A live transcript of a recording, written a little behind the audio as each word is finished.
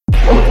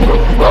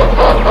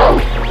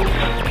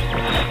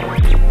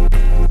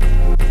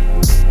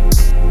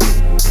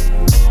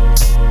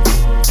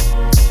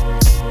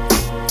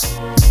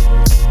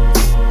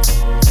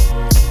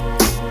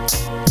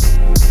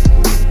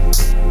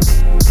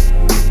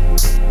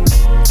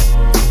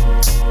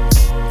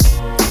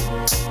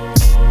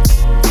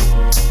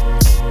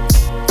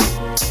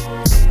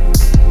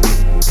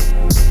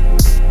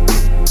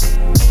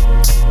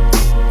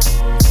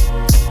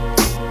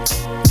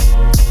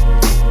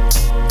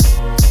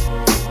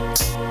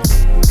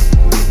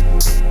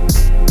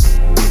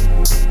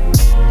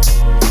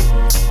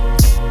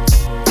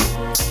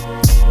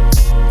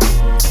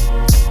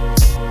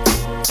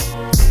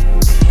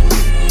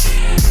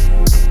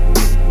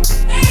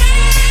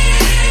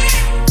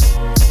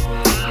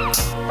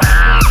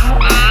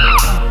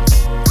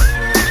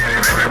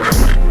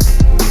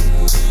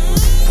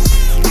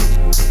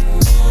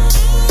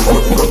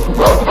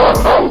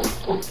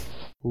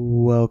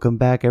Welcome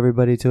back,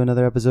 everybody, to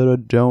another episode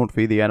of Don't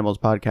Feed the Animals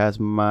podcast.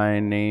 My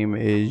name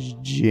is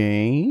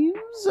James.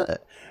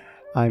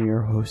 I'm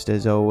your host,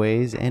 as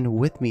always, and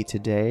with me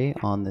today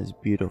on this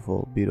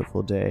beautiful,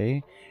 beautiful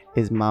day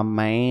is my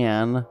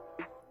man,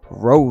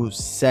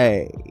 Rose.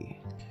 Yeah.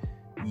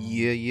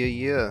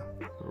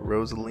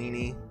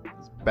 Rosalini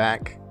is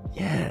back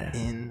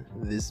in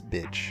this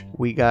bitch.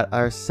 We got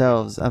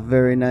ourselves a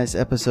very nice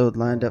episode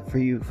lined up for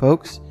you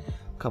folks.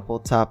 A couple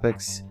of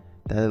topics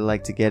that I'd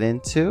like to get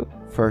into.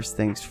 First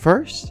things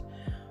first,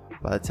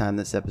 by the time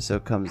this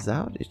episode comes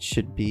out, it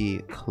should be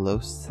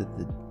close to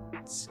the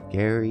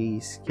scary,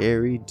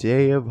 scary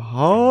day of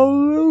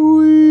Halloween.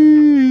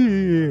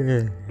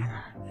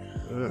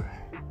 Ugh.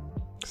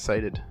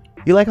 Excited.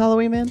 You like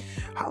Halloween, man?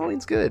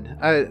 Halloween's good.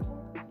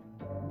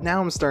 Now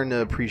I'm starting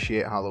to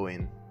appreciate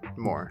Halloween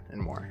more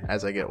and more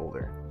as I get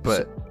older.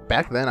 But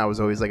back then I was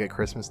always like a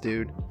Christmas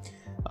dude.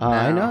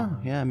 I know.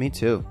 Yeah, me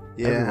too.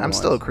 Yeah, Everyone I'm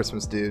still a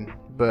Christmas dude.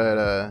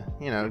 But,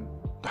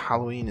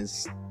 Halloween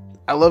is...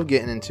 I love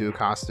getting into a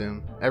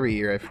costume. Every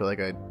year I feel like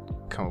I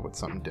come up with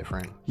something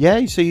different.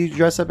 Yeah, so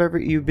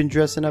you've been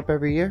dressing up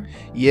every year?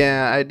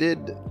 Yeah, I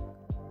did.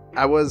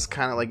 I was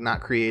kind of like not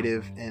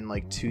creative. In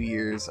like 2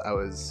 years I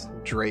was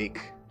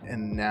Drake,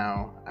 and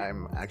now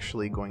I'm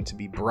actually going to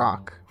be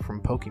Brock from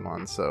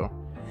Pokemon. So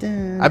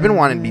I've been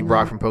wanting to be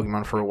Brock from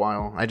Pokemon for a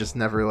while. I just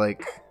never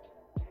like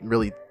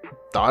really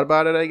thought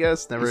about it, I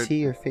guess. Never. Is he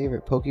your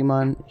favorite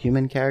Pokemon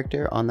human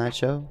character on that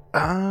show?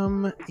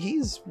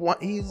 He's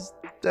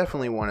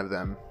definitely one of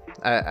them.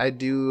 I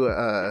do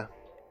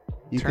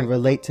You can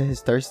relate to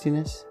his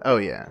thirstiness? Oh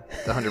yeah,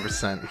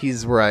 100%.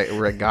 He's where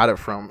I got it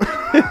from.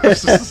 I'm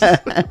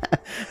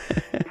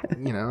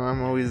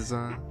always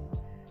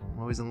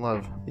in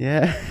love.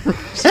 Yeah.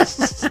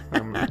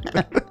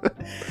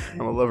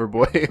 I'm a lover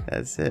boy.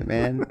 That's it,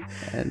 man.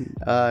 And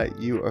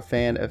you are a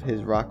fan of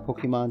his rock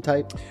Pokemon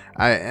type?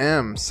 I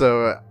am.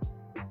 So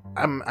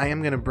I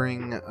am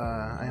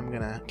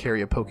gonna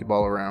carry a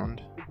Pokeball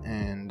around,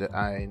 and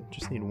I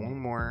just need one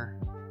more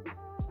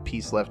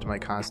piece left in my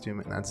costume,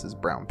 and that's his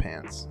brown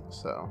pants.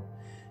 So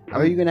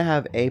are you gonna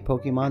have a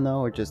Pokemon though,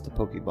 or just a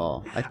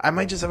Pokeball? I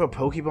might just have a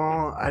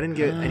Pokeball. I didn't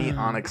get any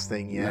Onyx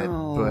thing yet,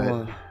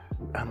 but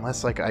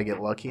unless like I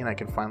get lucky and I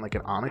can find like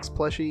an Onyx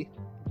plushie,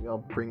 I'll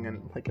bring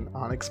in like an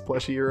Onyx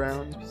plushie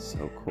around.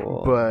 So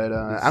cool. But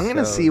I'm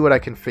gonna see what I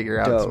can figure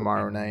out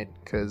tomorrow night,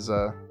 because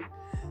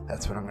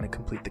that's when I'm gonna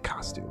complete the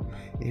costume.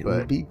 It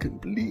will be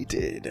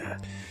completed.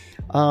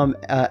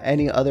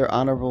 Any other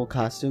honorable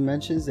costume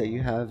mentions that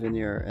you have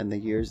in the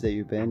years that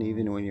you've been,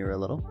 even when you were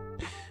little?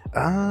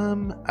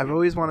 I've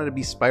always wanted to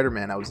be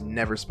Spider-Man. I was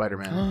never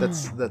Spider-Man.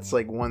 That's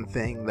like one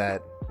thing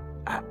that's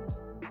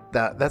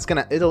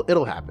gonna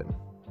it'll happen.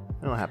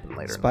 It'll happen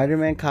later.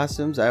 Spider-Man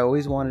costumes I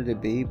always wanted to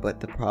be, but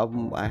the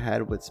problem I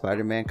had with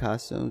Spider-Man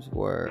costumes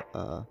were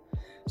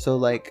so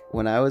like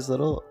when I was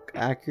little,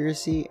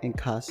 accuracy in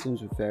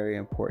costumes were very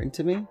important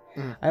to me.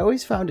 I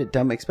always found it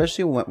dumb,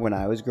 especially when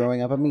I was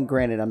growing up. I mean,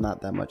 granted, I'm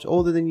not that much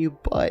older than you,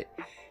 but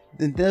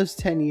in those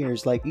 10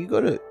 years, like you go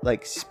to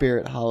like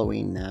Spirit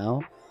Halloween now,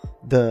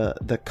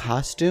 the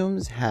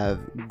costumes have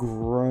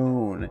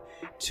grown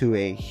to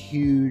a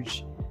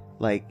huge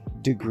like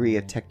degree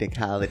of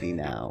technicality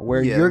now,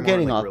 where you're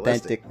getting like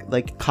authentic realistic.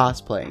 Like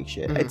cosplaying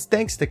shit. It's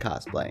thanks to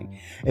cosplaying.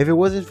 If it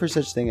wasn't for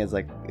such thing as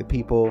like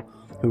people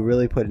who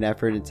really put an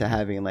effort into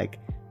having like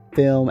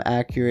film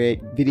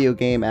accurate, video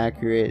game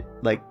accurate,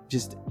 like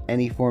just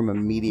any form of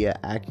media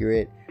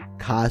accurate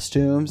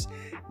costumes,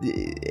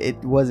 it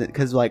wasn't,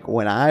 because like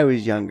when I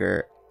was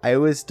younger, I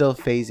was still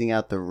phasing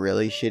out the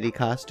really shitty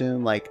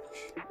costume. Like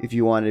if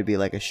you wanted to be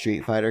like a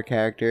Street Fighter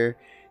character,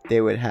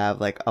 they would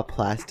have like a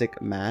plastic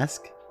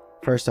mask.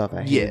 First off,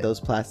 I hated those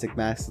plastic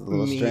masks with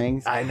little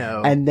strings. I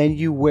know. And then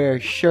you wear a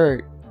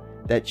shirt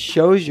that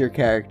shows your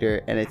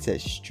character and it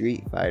says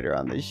Street Fighter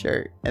on the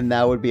shirt, and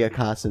that would be a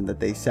costume that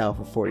they sell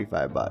for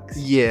 $45.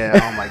 Yeah.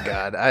 Oh my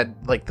god. I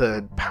like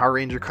the Power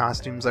Ranger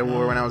costumes I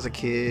wore when I was a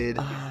kid.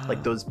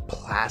 Like those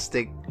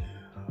plastic.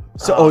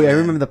 So I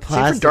remember the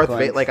plastic. Darth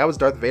Vader. Like I was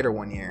Darth Vader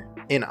one year,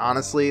 and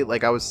honestly,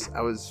 like I was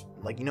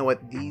like, you know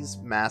what? These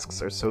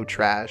masks are so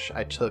trash.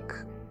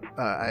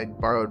 I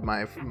borrowed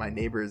my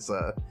neighbor's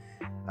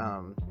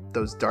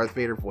those Darth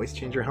Vader voice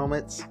changer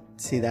helmets.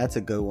 See, that's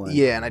a good one.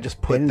 Yeah, and I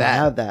just put didn't that.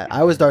 Have that.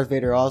 I was Darth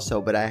Vader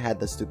also, but I had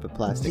the stupid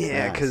plastic.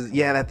 Yeah, because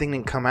that thing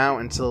didn't come out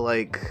until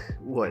like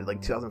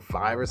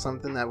 2005 or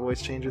something. That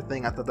voice changer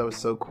thing. I thought that was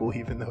so cool,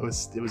 even though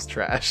it was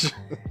trash.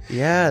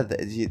 Yeah,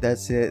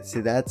 that's it. See,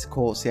 that's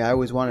cool. See, I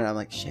always wanted. I'm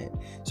like, shit.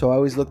 So I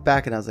always look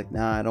back and I was like,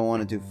 nah, I don't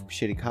want to do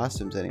shitty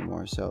costumes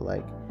anymore. So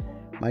like,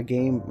 my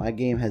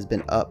game has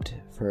been upped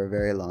for a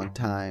very long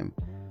time.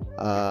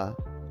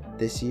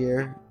 This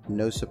year,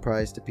 no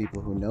surprise to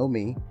people who know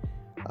me,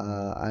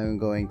 I'm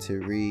going to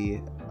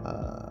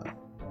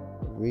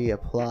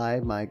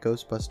reapply my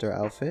Ghostbuster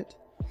outfit.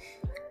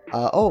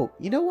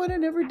 You know what I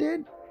never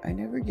did? I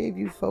never gave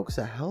you folks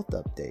a health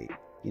update.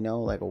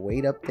 Like a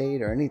weight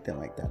update or anything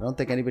like that. I don't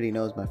think anybody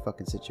knows my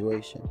fucking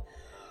situation.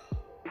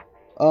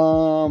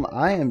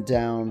 I am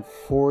down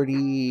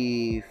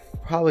 40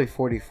 probably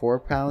 44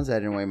 pounds. I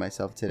didn't weigh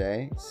myself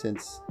today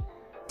since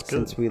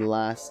we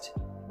last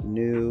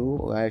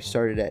knew. I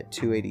started at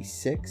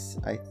 286.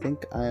 I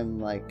think I'm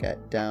like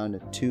down to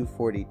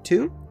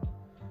 242.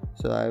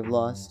 So I've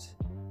lost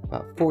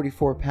about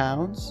 44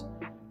 pounds.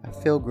 I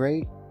feel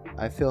great.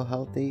 I feel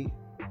healthy.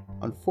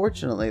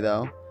 Unfortunately,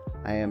 though,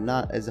 I am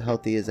not as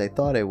healthy as I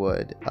thought I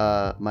would.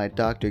 My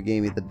doctor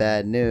gave me the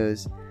bad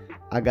news.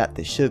 I got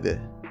the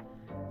sugar.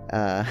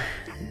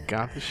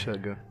 Got the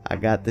sugar. I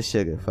got the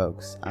sugar,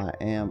 folks. I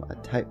am a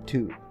type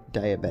 2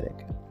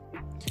 diabetic.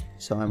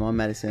 So I'm on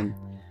medicine.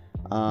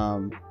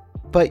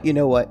 But you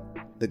know what?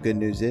 The good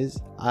news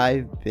is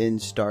I've been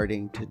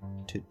starting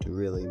to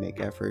really make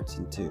efforts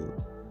into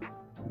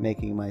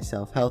making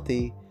myself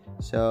healthy.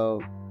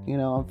 So,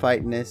 I'm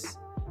fighting this.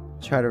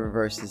 Try to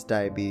reverse this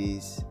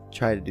diabetes.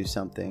 Try to do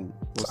something.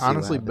 It's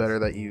honestly better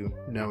that you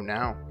know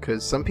now.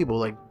 Because some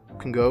people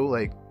can go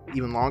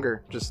even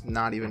longer just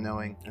not even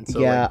knowing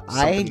until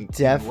I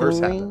definitely worse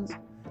happens.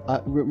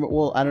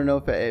 Well, I don't know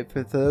if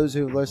for those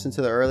who listened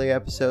to the early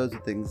episodes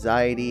with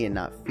anxiety and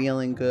not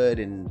feeling good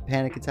and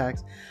panic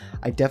attacks,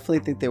 I definitely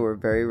think they were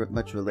very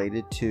much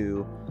related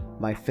to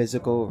my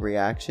physical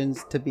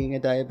reactions to being a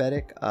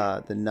diabetic,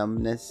 the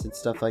numbness and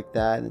stuff like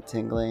that, and the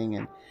tingling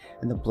and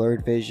the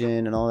blurred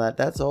vision and all that.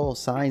 That's all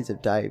signs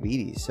of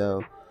diabetes.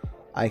 So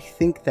I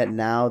think that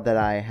now that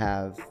I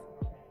have,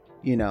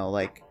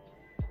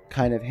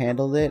 kind of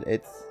handled it,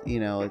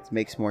 it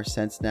makes more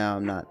sense now.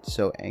 I'm not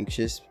so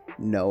anxious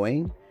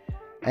knowing.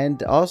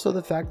 And also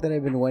the fact that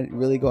I've been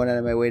really going out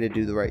of my way to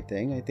do the right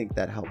thing, I think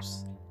that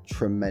helps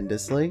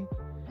tremendously.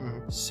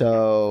 Mm-hmm.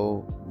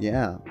 So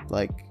yeah,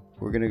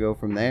 we're gonna go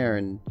from there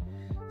and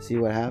see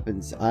what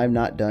happens. I'm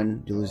not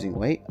done losing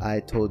weight.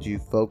 I told you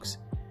folks,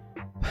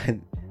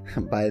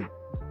 by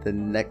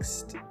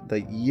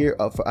the year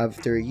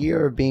after a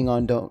year of being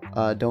on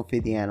Don't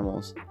Feed the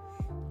Animals,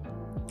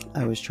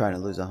 I was trying to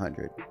lose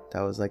 100.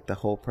 That was the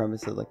whole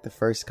premise of the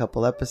first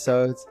couple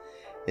episodes,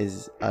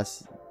 is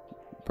us,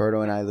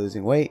 Berto and I,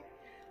 losing weight.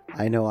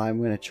 I know I'm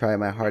going to try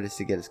my hardest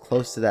to get as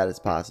close to that as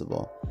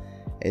possible.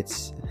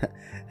 It's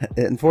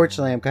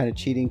unfortunately I'm kind of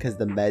cheating because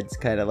the meds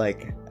kind of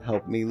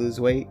help me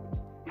lose weight,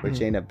 which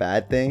ain't a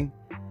bad thing.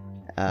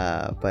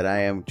 But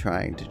I am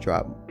trying to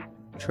drop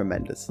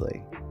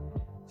tremendously.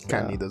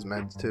 Kind of need those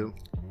meds too.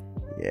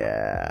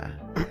 Yeah.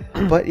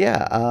 But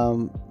yeah,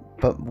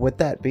 but with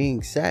that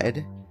being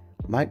said,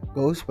 my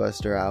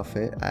Ghostbuster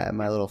outfit,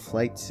 my little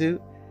flight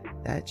suit,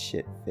 that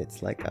shit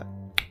fits like a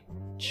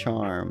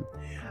charm.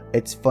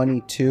 It's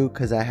funny too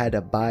because I had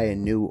to buy a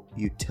new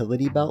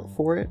utility belt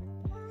for it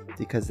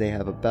because they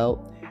have a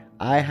belt.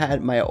 I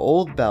had my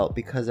old belt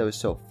because I was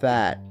so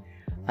fat.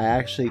 I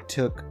actually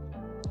took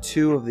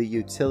 2 of the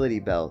utility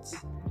belts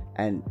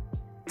and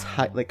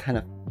kind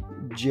of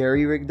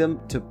jerry-rigged them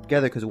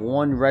together because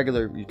one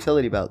regular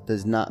utility belt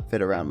does not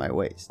fit around my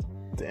waist.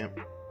 Damn.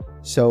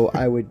 So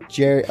I would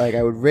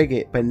I would rig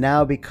it, but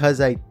now because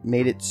I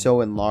made it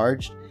so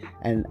enlarged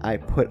and I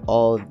put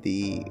all of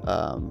the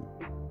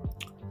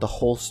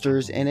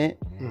holsters in it,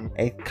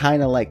 it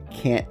kind of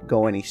can't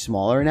go any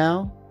smaller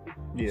now.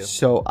 Yeah.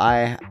 So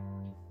I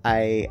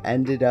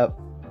ended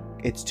up,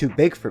 it's too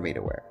big for me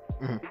to wear.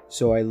 Mm-hmm.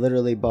 So I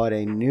literally bought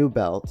a new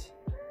belt.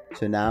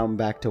 So now I'm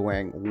back to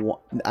wearing one.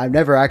 Let me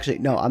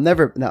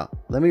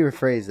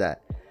rephrase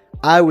that.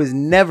 I was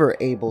never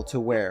able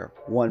to wear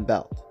one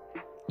belt.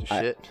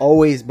 Shit. I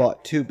always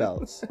bought 2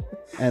 belts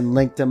and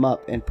linked them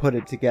up and put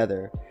it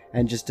together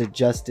and just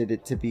adjusted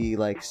it to be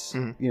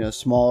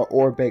smaller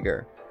or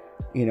bigger.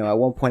 At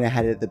one point I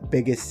had it at the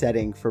biggest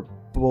setting for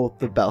both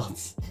the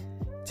belts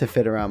to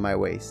fit around my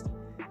waist.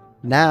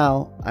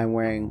 Now I'm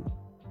wearing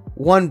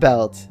one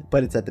belt,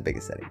 but it's at the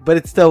biggest setting. But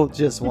it's still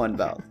just one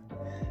belt,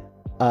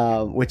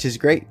 which is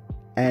great.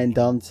 And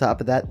on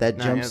top of that,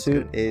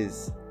 jumpsuit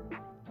is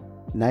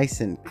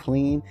nice and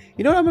clean.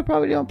 You know what I'm gonna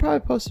probably do? I'll probably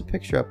post a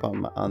picture up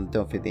on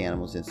Don't Feed the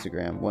Animals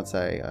Instagram once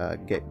I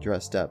get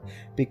dressed up,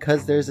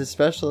 because there's a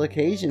special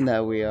occasion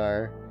that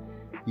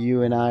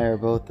you and I are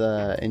both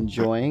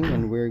enjoying,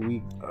 and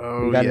we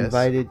got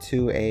invited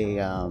to a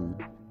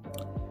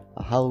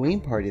Halloween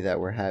party that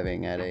we're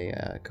having at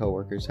a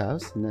coworker's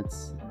house, and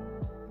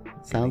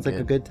sounds like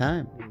a good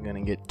time. I'm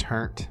gonna get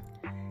turned.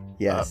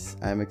 Yes,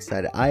 I'm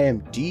excited. I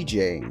am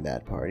DJing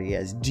that party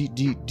as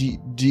DJ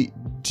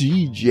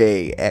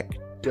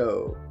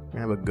Ecto. We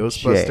have a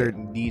Ghostbuster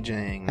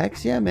DJing.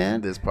 Heck yeah,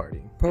 man! This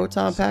party,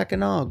 proton pack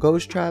and all,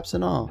 ghost traps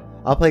and all.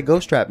 I'll play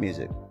ghost trap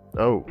music.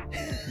 Oh,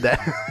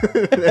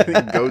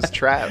 that Ghost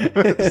Trap.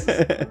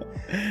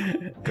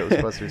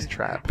 Ghostbusters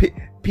Trap.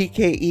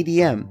 PK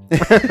EDM.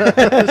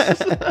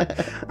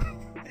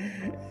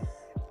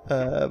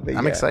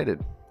 I'm excited.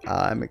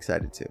 I'm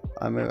excited too.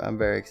 I'm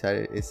very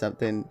excited. It's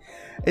something.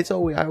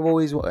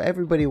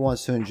 Everybody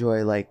wants to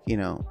enjoy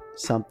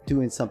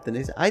doing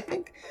something. I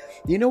think,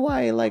 you know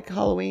why I like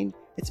Halloween?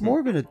 It's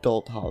more of an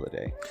adult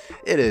holiday.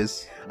 It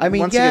is. I mean,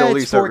 once you get older,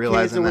 you it's start for kids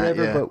realizing or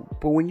whatever. that, yeah.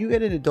 But when you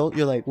get an adult,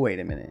 you're like,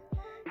 wait a minute.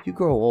 You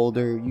grow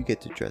older, you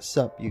get to dress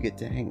up, you get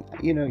to hang.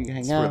 You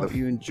hang out,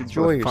 you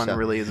enjoy yourself. Fun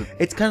really is.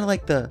 It's kind of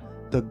like the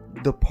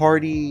the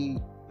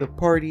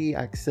party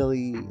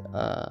auxiliary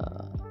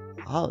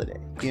holiday.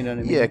 You know what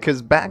I mean? Yeah,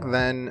 because back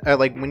then,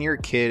 like when you're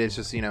a kid, it's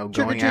just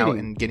going out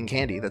and getting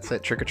candy. That's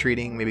it. Trick or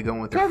treating, maybe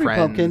going with your friends,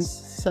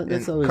 pumpkins.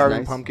 That's always carving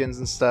nice. pumpkins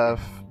and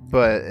stuff.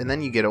 And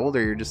then you get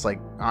older, you're just like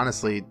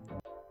honestly,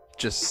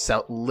 just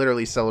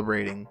literally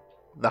celebrating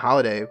the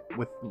holiday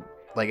with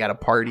like at a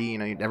party.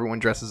 Everyone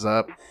dresses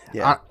up.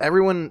 Yeah.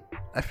 Everyone.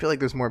 I feel like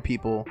there's more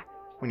people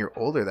when you're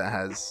older that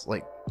has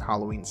like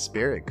Halloween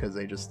spirit because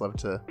they just love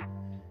to.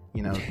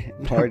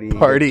 Party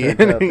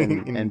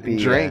and be,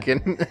 drink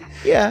and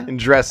and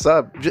dress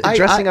up.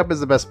 Dressing up is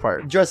the best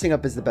part. Dressing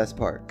up is the best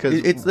part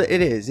because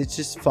it is. It's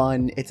just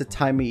fun. It's a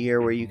time of year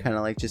where you kind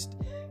of like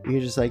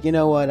you're just like, you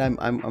know what, I'm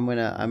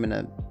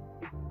gonna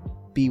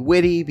be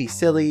witty, be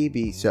silly,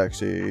 be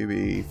sexy,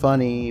 be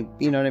funny.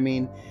 You know what I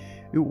mean?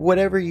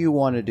 Whatever you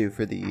want to do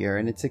for the year,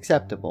 and it's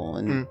acceptable.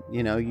 And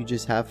you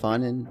just have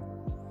fun and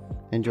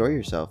enjoy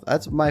yourself.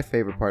 That's my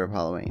favorite part of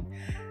Halloween.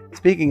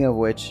 Speaking of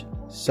which,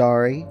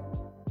 sorry.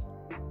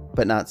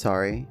 But not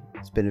sorry.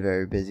 It's been a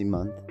very busy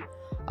month.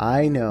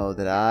 I know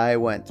that I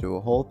went through a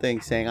whole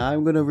thing saying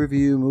I'm going to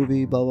review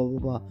movie, blah, blah, blah,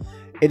 blah.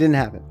 It didn't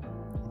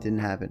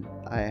happen.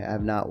 I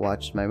have not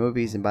watched my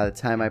movies, and by the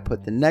time I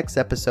put the next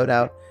episode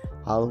out,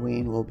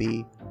 Halloween will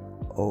be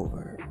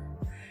over.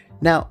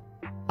 Now,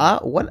 I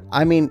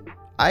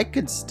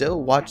could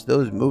still watch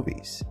those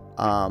movies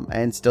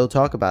and still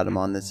talk about them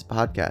on this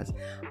podcast.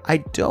 I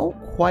don't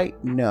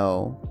quite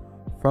know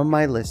from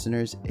my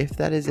listeners if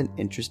that is an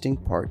interesting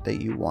part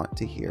that you want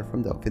to hear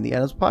from the Open the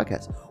Adams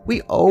podcast. We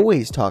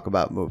always talk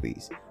about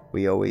movies.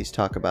 We always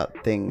talk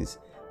about things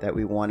that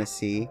we want to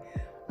see.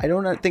 I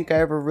don't think I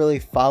ever really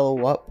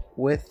follow up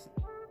with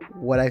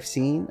what I've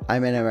seen. I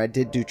mean, I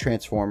did do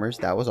Transformers.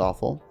 That was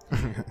awful.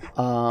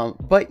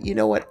 But you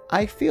know what?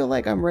 I feel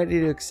like I'm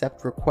ready to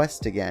accept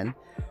requests again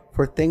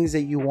for things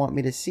that you want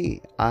me to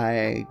see.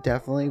 I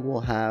definitely will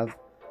have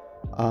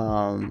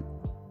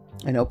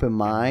an open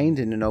mind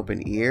and an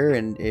open ear,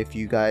 and if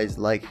you guys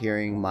like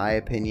hearing my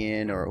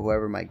opinion or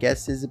whoever my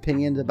guest is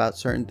opinions about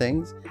certain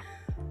things,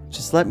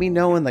 just let me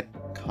know in the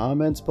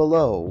comments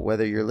below,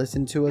 whether you're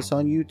listening to us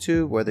on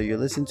YouTube, whether you're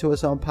listening to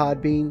us on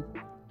Podbean.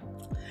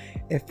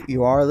 If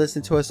you are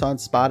listening to us on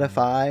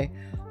Spotify,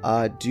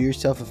 do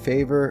yourself a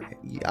favor.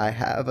 I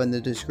have in the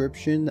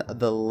description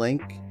the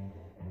link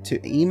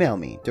to email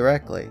me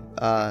directly.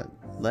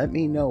 Let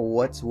me know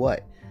what's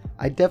what.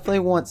 I definitely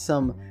want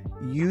some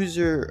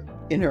user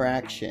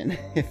interaction,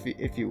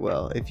 if you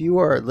will. If you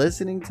are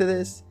listening to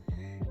this,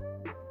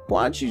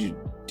 why don't you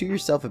do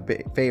yourself a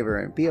favor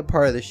and be a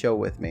part of the show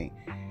with me?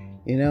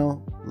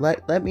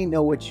 Let me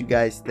know what you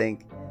guys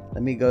think.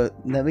 Let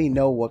me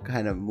know what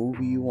kind of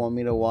movie you want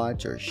me to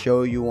watch or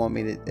show you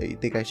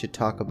think I should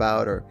talk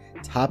about, or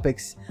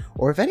topics,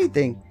 or if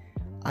anything,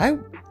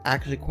 I'm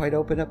actually quite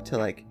open up to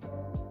like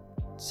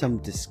some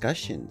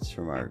discussions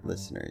from our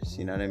listeners.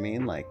 You know what I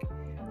mean? Like,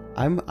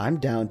 I'm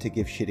down to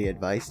give shitty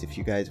advice if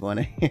you guys want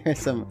to hear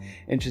some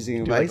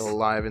interesting advice. Like a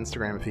live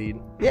Instagram feed.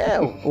 Yeah,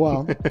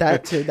 well,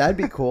 that too. That'd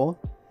be cool.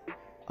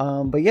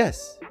 But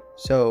yes,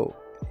 so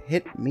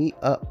hit me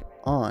up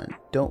on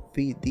Don't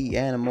Feed the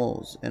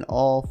Animals in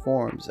all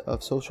forms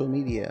of social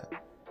media: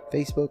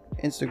 Facebook,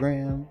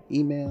 Instagram,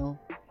 email,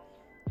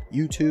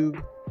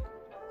 YouTube.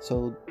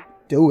 So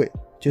do it.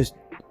 Just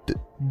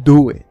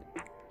do it.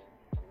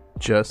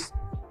 Just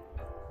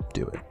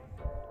do it.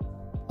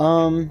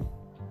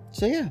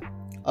 So yeah,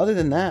 other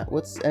than that,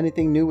 what's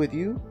anything new with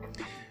you?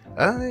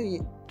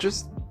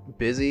 Just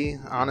busy,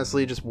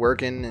 honestly, just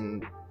working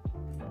and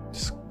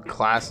just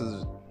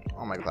classes.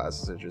 All my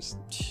classes are just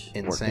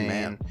insane.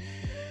 Man.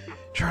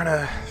 Trying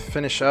to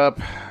finish up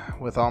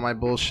with all my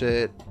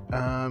bullshit.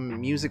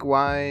 Music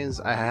wise,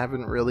 I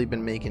haven't really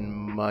been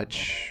making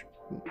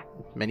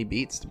many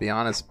beats, to be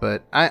honest,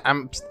 but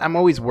I'm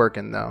always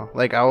working though.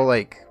 Like I'll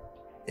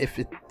if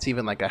it's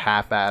even like a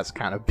half-ass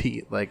kind of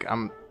beat, like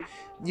I'm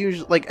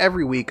usually like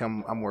every week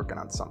I'm working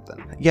on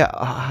something. Yeah,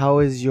 how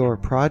is your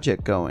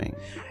project going?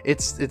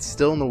 It's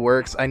still in the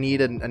works. I need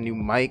a new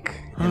mic,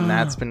 and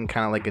that's been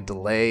kind of like a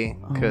delay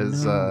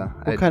because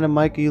what kind of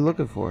mic are you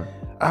looking for?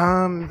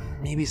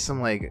 Maybe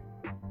some like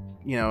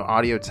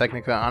Audio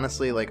Technica.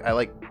 Honestly, like I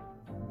like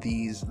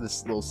this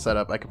little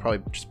setup. I could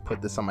probably just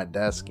put this on my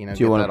desk. Do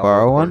you want to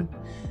borrow one?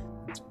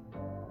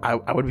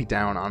 I would be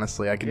down,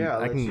 honestly.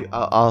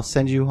 I'll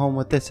send you home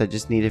with this. I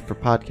just need it for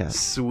podcasts.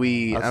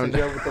 Sweet. I'll send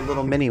you over with the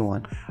little mini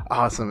one.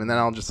 Awesome. And then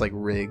I'll just like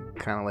rig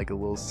kind of like a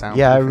little sound.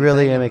 Yeah, I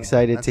really am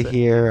excited to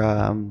hear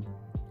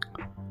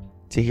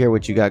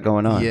what you got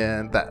going on.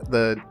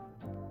 Yeah,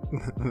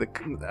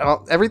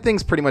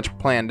 everything's pretty much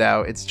planned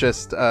out. It's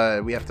just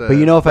we have to. But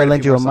if I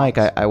lend you a mic,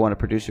 I want a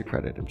producer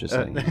credit. I'm just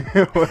saying.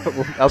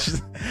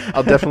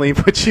 I'll definitely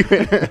put you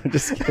in. I'm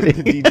just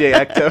kidding. DJ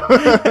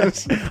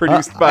Ecto,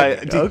 produced by.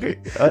 Okay,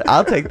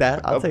 I'll take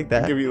that. I'll take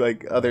that. Give you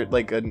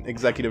like an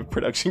executive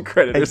production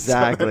credit.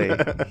 Exactly.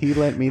 He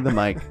lent me the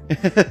mic.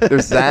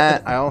 There's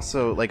that. I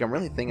also I'm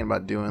really thinking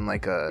about doing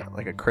like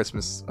a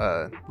Christmas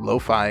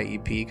lo-fi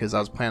EP because I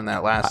was planning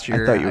that last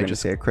year. I thought you were going to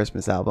say a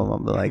Christmas album.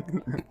 I'm like.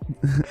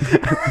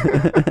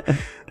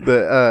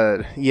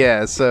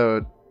 Yeah,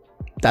 so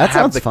that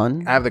sounds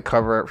fun. I have the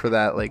cover art for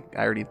that. Like,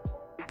 I already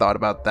thought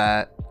about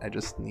that. I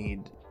just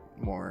need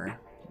more.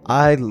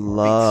 I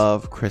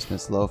love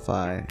Christmas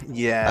lo-fi.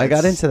 Yeah, I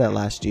got into that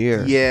last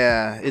year.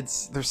 Yeah,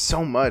 there's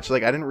so much.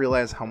 Like, I didn't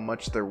realize how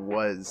much there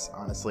was,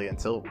 honestly,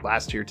 until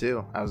last year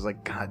too. I was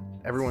like, God,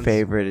 everyone's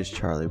favorite is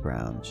Charlie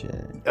Brown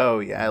shit. Oh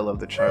yeah, I love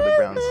the Charlie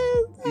Browns.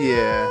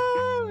 Yeah,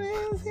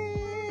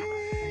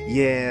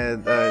 yeah.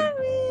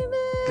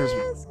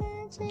 There's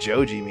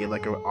Joji made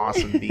like an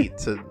awesome beat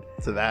to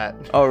that.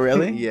 Oh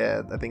really?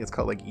 Yeah, I think it's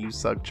called like "You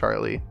Suck,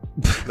 Charlie."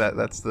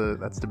 that's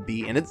the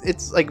beat, and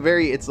it's like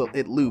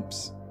it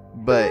loops,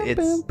 but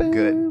it's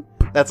good.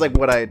 That's like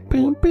what kind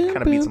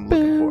of beats I'm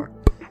looking for.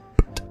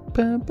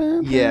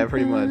 Yeah,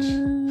 pretty much.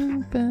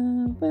 And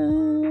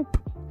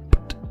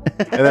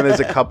then there's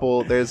a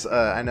couple. There's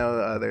I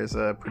know there's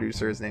a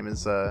producer. His name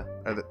is or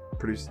the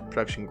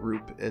production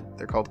group.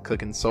 They're called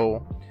Cook and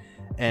Soul,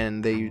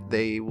 and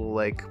they will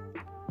like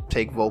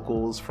take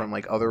vocals from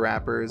like other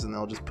rappers and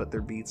they'll just put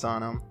their beats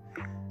on them.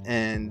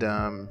 And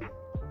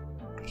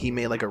he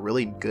made like a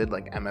really good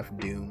like MF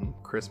Doom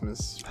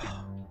Christmas.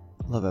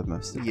 Love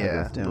MF.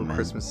 Yeah, MF Doom, little man.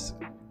 Christmas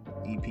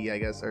EP, I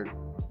guess, or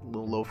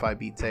little lo-fi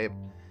beat tape.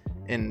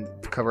 And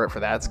the cover art for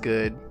that's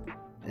good.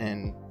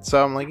 And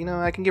so I'm like,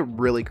 I can get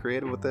really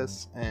creative with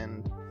this.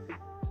 And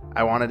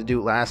I wanted to do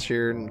it last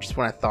year, and just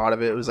when I thought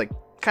of it, it was like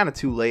kind of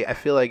too late. I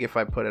feel like if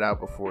I put it out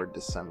before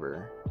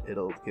December,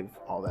 it'll give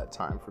all that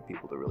time for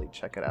people to really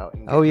check it out.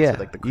 And get into,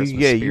 like, the Christmas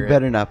spirit. You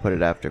better not put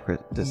it after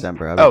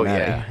December.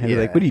 Yeah.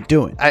 You're like, what are you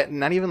doing?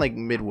 Not even like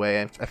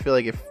midway. I feel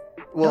like if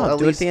at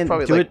do least it at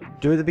the end.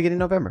 Do it at the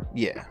beginning of November.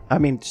 Yeah. I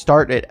mean,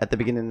 start it at the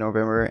beginning of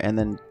November and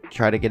then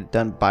try to get it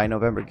done by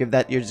November. Give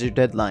that your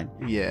deadline.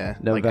 Yeah.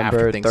 November like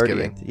after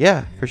Thanksgiving. 30th.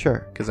 Yeah, for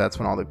sure. Because that's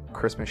when all the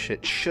Christmas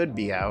shit should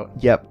be out.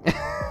 Yep.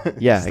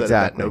 Yeah, Instead exactly. Of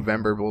that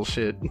November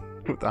bullshit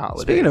with the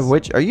holidays. Speaking of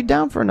which, are you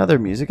down for another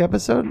music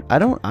episode? I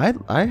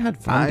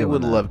had fun. I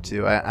would love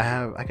to.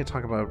 I could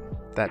talk about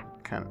that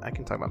I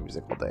can talk about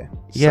music all day.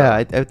 Yeah,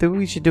 I think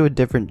we should do a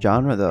different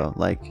genre though.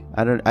 Like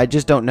I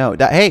just don't know.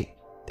 Hey,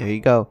 there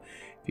you go.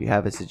 If you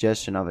have a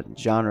suggestion of a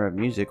genre of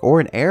music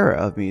or an era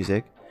of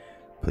music,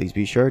 please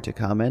be sure to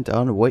comment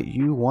on what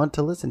you want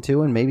to listen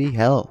to, and maybe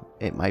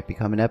it might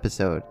become an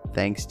episode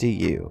thanks to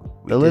you,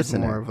 the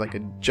listener. More of like a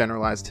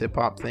generalized hip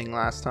hop thing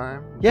last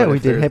time. Yeah, we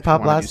did hip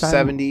hop last time.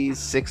 70s,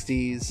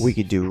 60s. We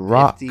could do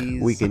rock.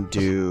 50s. We can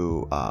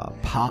do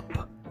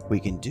pop. We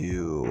can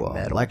do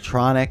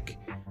electronic.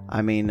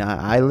 I mean,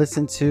 I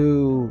listen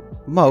to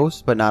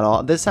most, but not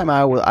all. This time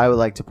I would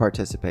like to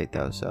participate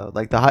though. So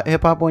like the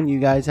hip hop one, you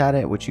guys had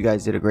it, which you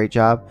guys did a great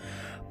job.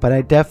 But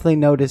I definitely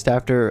noticed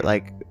after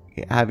like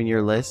having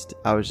your list,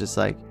 I was just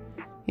like,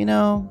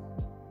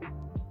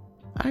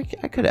 I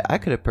could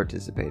have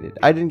participated.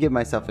 I didn't give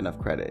myself enough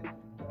credit.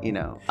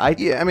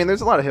 I mean, there's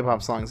a lot of hip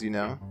hop songs,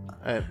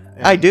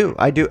 I do,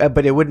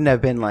 but it wouldn't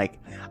have been like.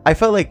 I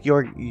felt like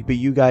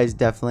you guys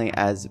definitely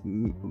as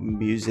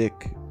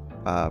music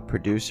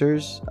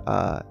producers,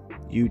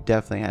 you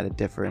definitely had a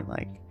different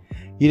like.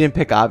 You didn't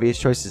pick obvious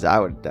choices. I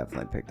would have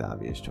definitely picked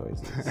obvious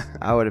choices.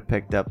 I would have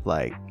picked up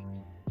like,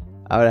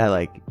 I would have had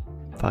like,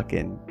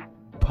 fucking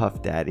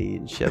Puff Daddy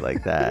and shit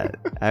like that.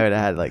 I would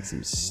have had like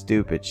some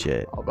stupid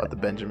shit. All about the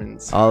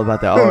Benjamins. All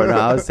about that. Oh no,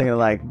 I was thinking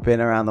like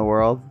Been Around the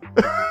World.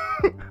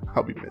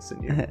 I'll be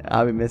missing you.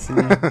 I'll be missing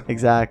you.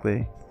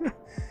 Exactly.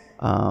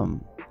 But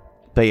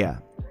yeah.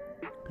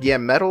 Yeah,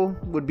 metal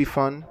would be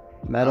fun.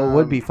 Metal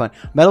would be fun.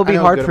 Metal would be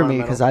hard for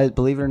me because I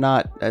believe it or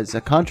not, as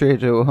a contrary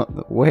to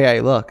the way I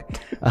look,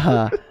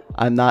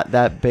 I'm not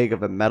that big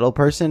of a metal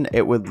person.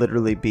 It would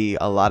literally be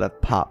a lot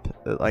of pop,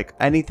 like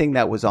anything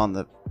that was on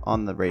the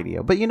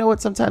radio. But you know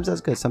what? Sometimes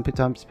that's good.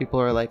 Sometimes people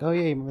are like, "Oh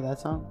yeah, you remember that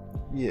song?"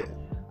 Yeah.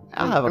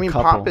 I mean,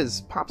 couple.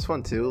 pop's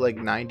fun too. Like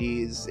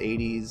 90s,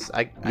 80s.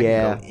 I can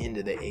go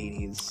into the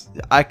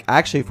 80s.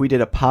 Actually, if we did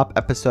a pop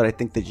episode, I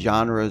think the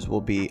genres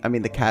will be. I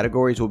mean, the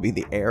categories will be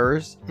the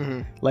eras.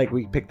 Mm-hmm. Like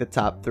we pick the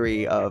top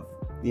 3 of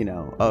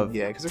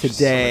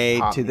today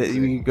so to the.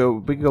 We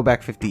can go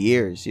back 50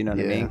 years. You know what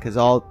I mean? Because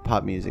all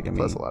pop music.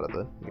 Plus a lot of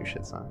the new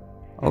shit's on.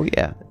 Oh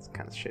yeah, it's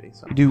kind of shitty.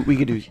 So we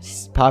could do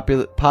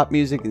popular pop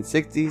music in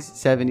 60s,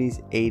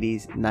 70s,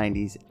 80s,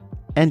 90s,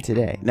 and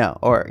today. No,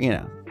 or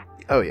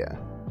Oh yeah.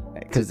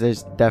 Because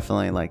there's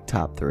definitely like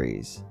top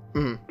 3s,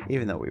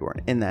 even though we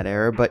weren't in that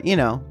era. But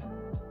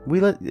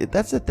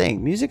that's the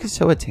thing. Music is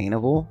so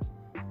attainable,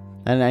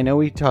 and I know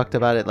we talked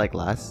about it like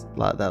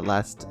that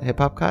last hip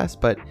hop class,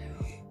 but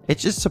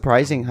it's just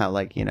surprising how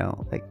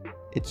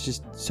it's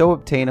just so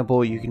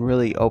obtainable. You can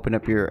really open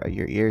up your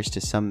ears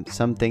to some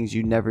things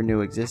you never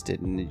knew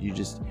existed, and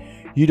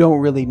you don't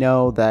really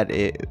know that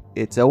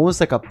it's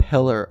almost like a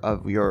pillar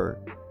of your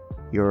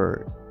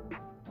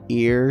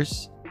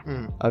ears.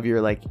 Of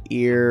your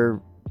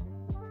ear,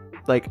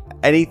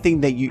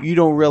 anything that you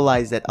don't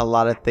realize that a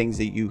lot of things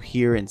that you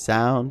hear and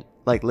sound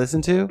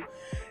listen to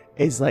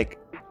is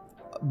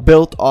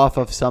built off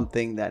of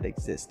something that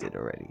existed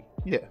already.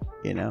 Yeah.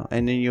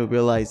 And then you'll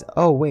realize,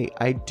 oh wait,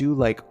 I do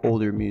like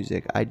older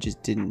music, I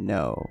just didn't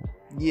know.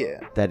 Yeah.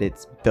 That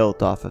it's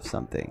built off of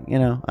something, I don't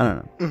know.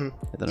 Mm-hmm. I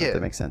don't know if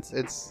that makes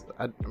sense.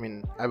 I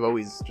mean, I've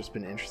always just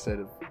been interested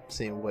in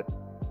seeing what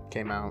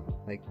came out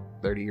like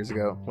 30 years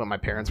ago, what my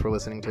parents were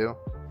listening to.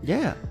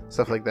 Yeah.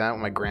 Stuff like that, what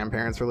my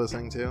grandparents were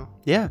listening to.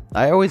 Yeah.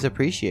 I always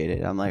appreciate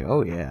it. I'm like,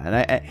 oh yeah. And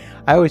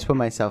I always put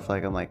myself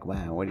like, I'm like,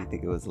 wow, what do you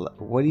think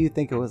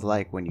it was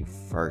like when you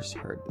first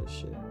heard this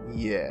shit?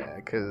 Yeah,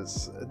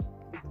 because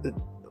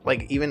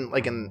like even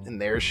like in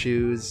their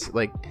shoes,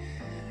 like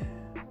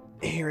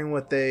hearing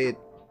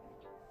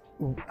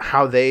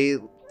how they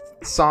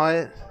saw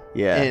it,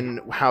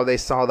 and how they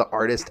saw the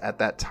artist at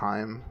that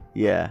time,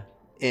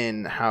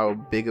 and how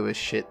big of a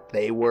shit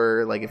they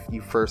were. Like if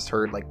you first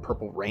heard like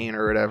Purple Rain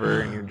or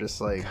whatever, and you're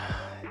just like,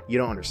 you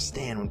don't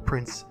understand. When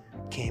Prince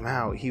came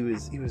out, he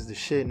was the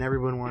shit, and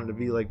everyone wanted to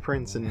be like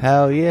Prince, and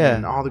hell yeah,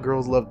 and all the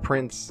girls loved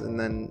Prince, and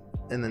then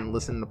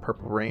listening to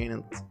Purple Rain,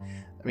 and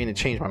I mean, it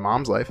changed my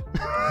mom's life.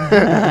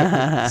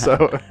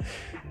 So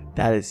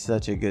that is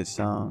such a good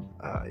song.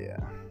 Yeah.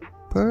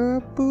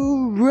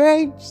 Purple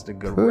Rain. Just a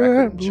good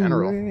record in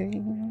general.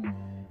 Rain.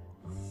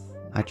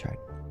 I tried.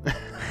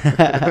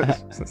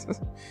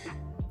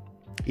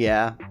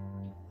 Yeah.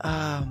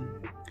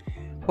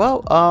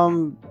 Well,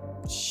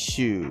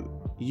 shoot.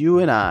 You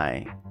and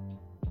I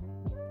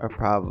are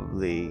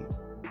probably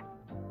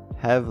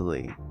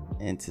heavily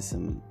into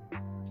some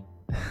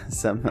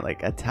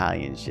like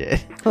Italian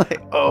shit.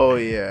 Like, oh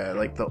yeah,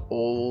 like the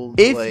old.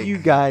 If like... you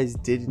guys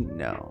didn't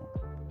know,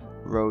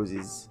 Rose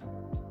is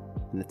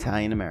an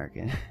Italian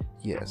American.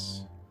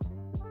 Yes.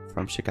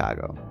 From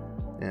Chicago.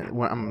 And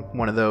I'm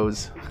one of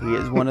those. He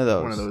is one of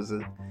those. One of those.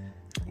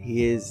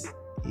 He is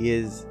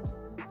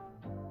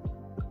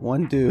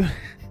one dude.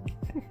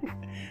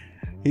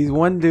 He's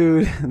one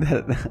dude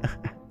that.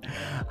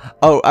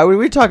 We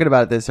were talking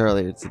about this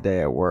earlier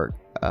today at work.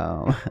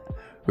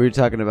 We were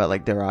talking about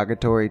like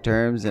derogatory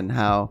terms and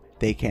how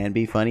they can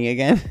be funny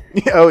again.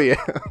 Oh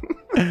yeah.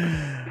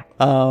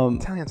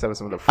 Italians have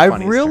some of the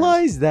funniest I've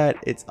realized terms. that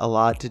it's a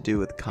lot to do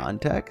with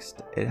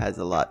context. It has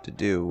a lot to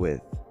do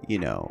with,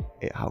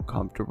 how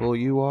comfortable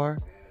you are.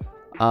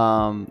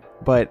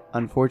 But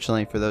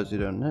unfortunately, for those who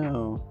don't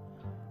know,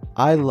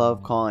 I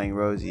love calling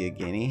Rosie a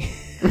guinea.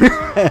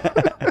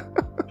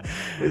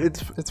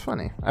 It's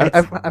funny.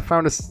 I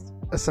found a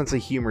sense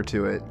of humor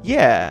to it.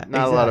 Yeah,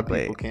 not a lot of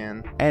people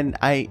can. And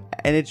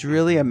it's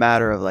really a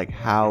matter of like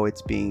how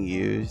it's being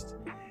used,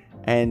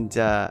 and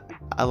a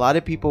lot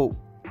of people.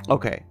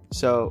 Okay,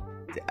 so,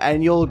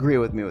 and you'll agree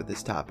with me with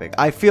this topic.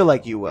 I feel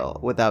like you will,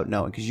 without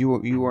knowing, because you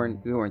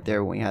weren't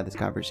there when we had this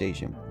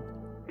conversation.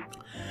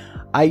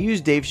 I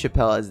use Dave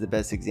Chappelle as the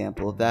best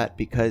example of that,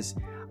 because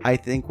I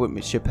think what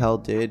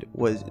Chappelle did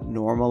was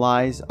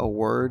normalize a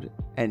word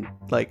and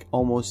like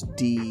almost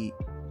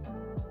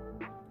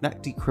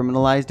not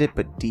decriminalized it,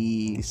 but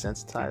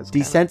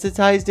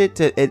desensitized it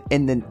to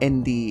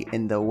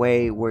in the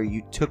way where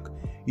you took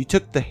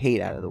the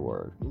hate out of the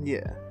word.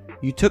 Yeah.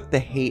 You took the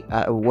hate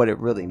out of what it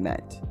really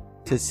meant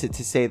to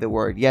say the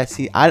word. Yes,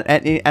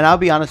 and I'll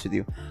be honest with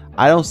you,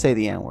 I don't say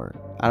the N-word.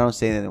 I don't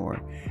say the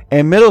N-word.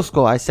 In middle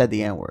school, I said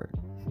the N-word.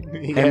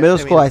 Yeah, in middle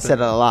school, I said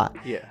it a lot.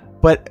 Yeah.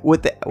 But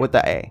with the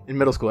A. In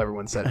middle school,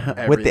 everyone said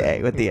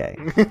everything. with the A.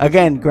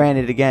 Again,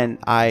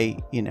 I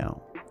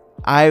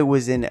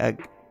was in a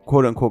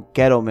quote unquote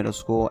ghetto middle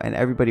school, and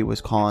everybody was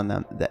calling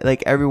them that,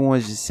 like everyone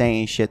was just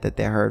saying shit that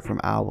they heard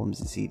from albums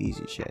and CDs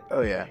and shit.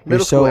 Oh yeah,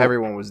 middle school,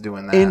 everyone was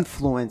doing that.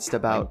 Influenced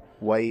about like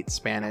white,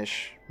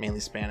 Spanish,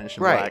 mainly Spanish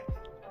and right. Black,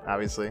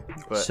 obviously.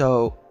 But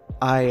so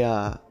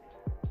I,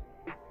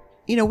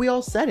 we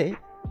all said it.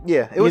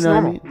 Yeah, it was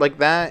normal, like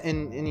that,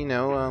 and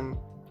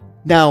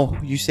Now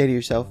you say to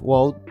yourself,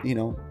 well,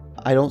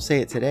 I don't say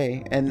it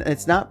today, and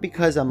it's not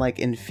because I'm like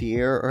in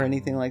fear or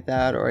anything like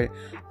that, or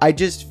I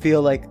just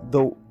feel like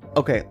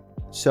okay,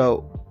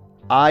 so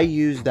I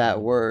used that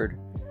word,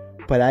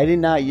 but I did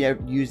not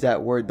yet use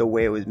that word the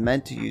way it was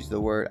meant to use the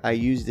word. I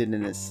used it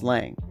in a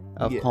slang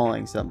of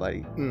calling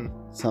somebody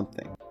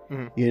something,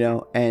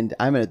 and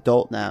I'm an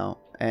adult now,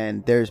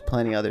 and there's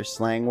plenty other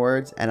slang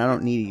words, and I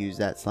don't need to use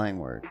that slang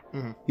word.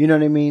 You know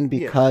what I mean?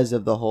 Because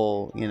of the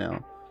whole,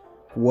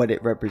 what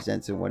it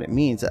represents and what it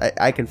means.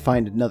 I can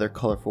find another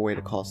colorful way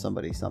to call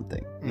somebody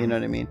something. You know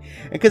what I mean?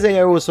 Because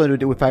I also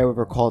do, if I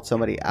ever called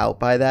somebody out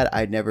by that,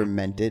 I never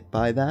meant it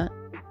by that.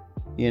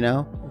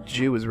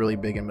 Jew was really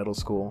big in middle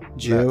school.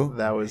 Jew?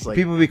 That was like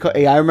people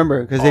I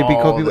remember, because they'd be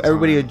called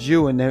everybody a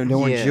Jew, and no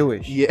one's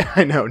Jewish. Yeah,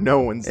 I know.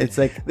 No one's. It's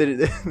like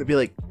they'd be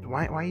like,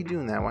 why are you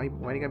doing that? Why do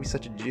you gotta be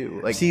such a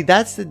Jew? Like, see,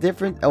 that's the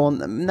difference. Well,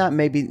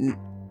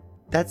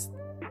 that's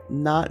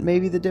not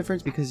maybe the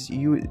difference, because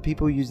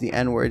people use the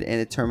N-word in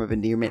a term of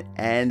endearment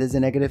and as a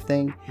negative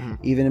thing,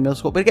 even in middle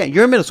school. But again,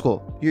 you're in middle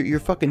school. You're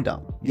fucking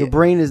dumb. Your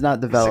brain is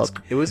not developed.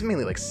 It was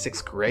mainly like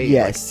 6th grade.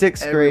 Yeah, like,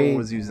 6th grade. Everyone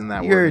was using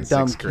that you're word. You're a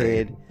dumb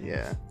kid.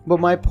 Yeah. But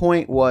my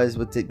point was,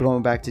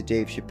 going back to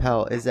Dave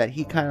Chappelle, is that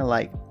he kind of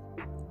like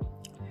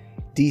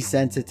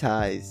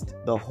desensitized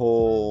the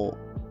whole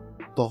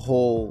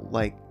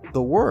like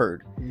the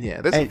word.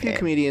 Yeah, there's a few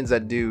comedians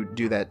that do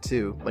that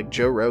too. Like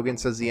Joe Rogan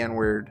says the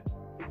N-word.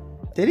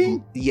 Did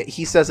he? Yeah,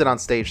 he says it on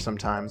stage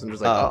sometimes. I'm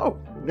just like, oh.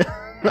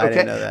 Okay. I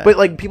didn't know that. But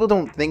like, people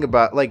don't think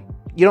about, like,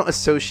 you don't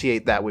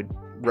associate that with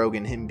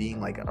Rogan, him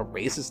being like a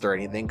racist or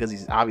anything, because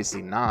he's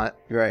obviously not.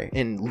 Right.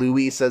 And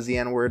Louis says the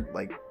N-word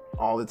like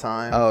all the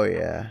time. Oh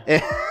yeah.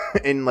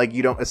 And like,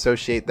 you don't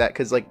associate that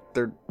because like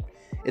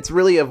it's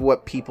really of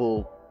what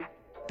people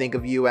think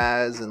of you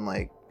as, and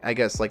like, I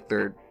guess like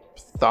their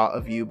thought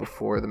of you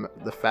before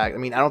the fact. I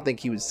mean, I don't think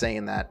he was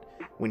saying that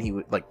when he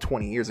was like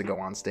 20 years ago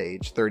on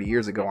stage, 30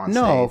 years ago on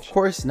stage. No, of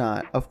course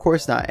not. Of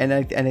course not. And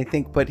I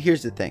think, but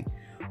here's the thing.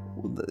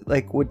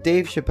 Like, what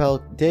Dave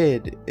Chappelle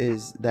did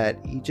is that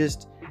he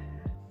just,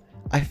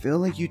 I feel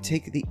like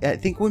I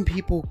think when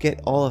people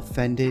get all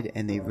offended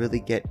and they really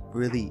get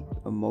really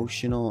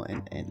emotional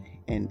and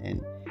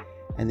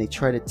they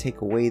try to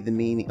take away the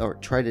meaning, or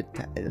try to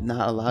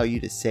not allow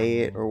you to say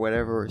it or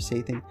whatever, or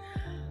say things,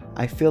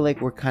 I feel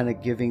like we're kind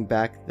of giving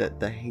back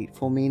the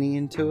hateful meaning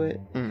into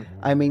it.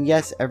 I mean,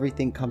 yes,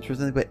 everything comes from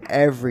something, but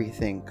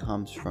everything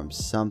comes from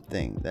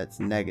something that's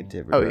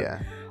negative. Oh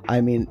yeah. I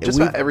mean, just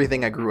about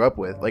everything I grew up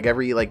with, like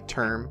every like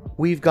term.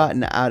 We've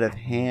gotten out of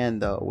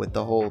hand though with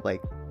the whole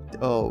like,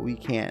 oh, we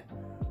can't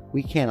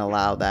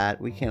allow that.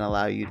 We can't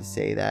allow you to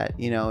say that.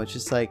 You know, it's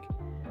just like,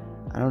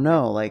 I don't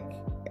know. Like,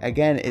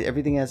 again,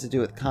 everything has to do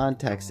with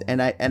context,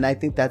 and I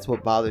think that's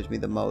what bothers me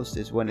the most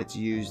is when it's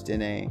used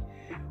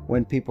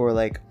when people are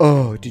like,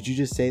 oh, did you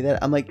just say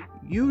that? I'm like,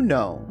 you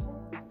know,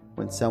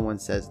 when someone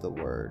says the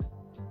word,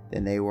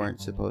 then they weren't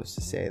supposed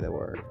to say the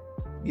word.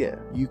 Yeah,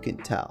 you can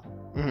tell.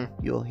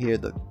 You'll hear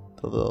the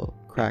little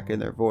crack in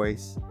their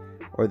voice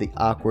or the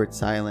awkward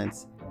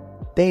silence.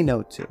 They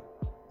know too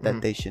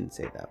that they shouldn't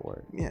say that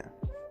word. Yeah.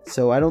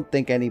 So I don't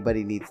think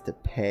anybody needs to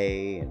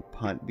pay and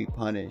be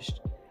punished.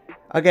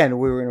 Again,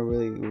 we're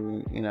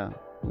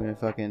gonna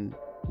fucking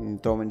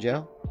throw them in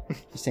jail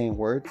for saying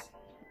words.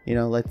 You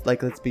know,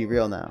 let's be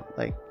real now.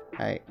 Like,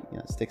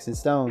 sticks and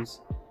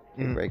stones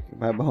can break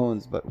my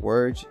bones, but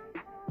words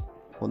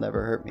will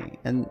never hurt me.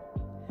 And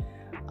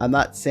I'm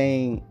not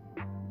saying,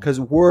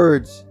 because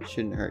words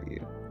shouldn't hurt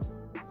you.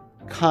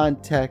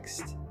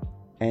 Context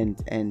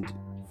and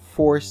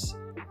force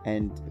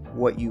and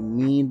what you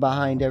mean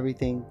behind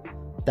everything,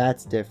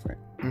 that's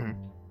different.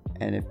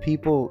 And if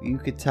you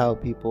could tell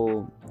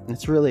people,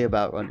 it's really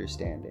about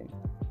understanding.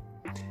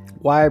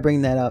 Why I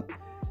bring that up,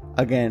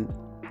 again,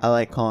 I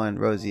like calling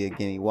Rosie a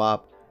guinea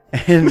wop.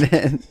 And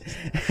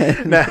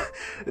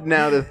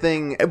now the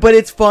thing, but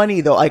it's funny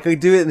though. I could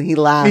do it and he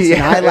laughs,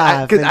 and I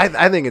laugh because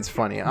I think it's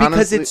funny because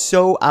honestly. It's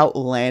so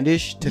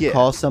outlandish to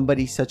call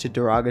somebody such a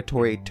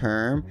derogatory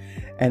term,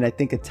 and I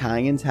think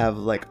Italians have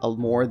like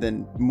more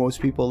than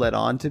most people let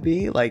on to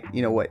be. Like,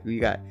 you know what,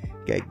 you got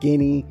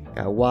guinea, you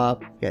got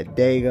wop, you got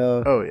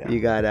dago. Oh yeah,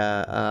 you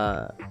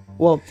got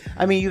well,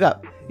 I mean, you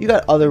got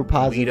other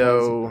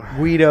positive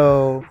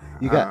Guido.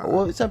 You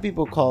got some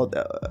people called,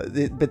 but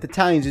the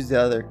Italians use the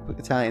other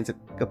Italians,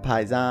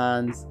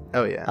 paisans.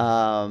 Oh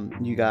yeah.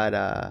 You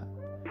got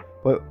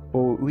what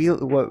we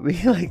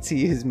like to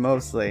use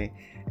mostly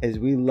is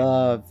we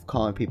love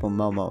calling people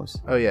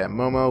momos. Oh yeah,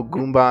 momo.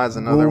 Goomba is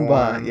another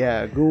one.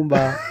 Yeah,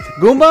 Goomba.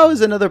 Goomba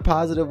is another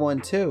positive one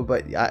too,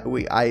 but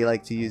I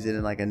like to use it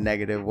in like a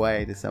negative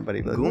way to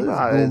somebody.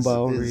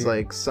 Goomba is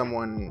like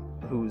someone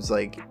who's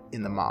like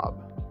in the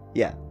mob.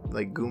 Yeah.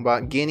 Like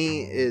Goomba.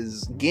 Guinea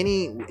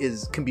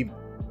can be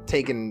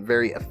taken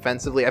very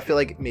offensively. I feel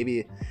like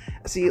maybe,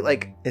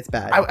 like, it's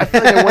bad. I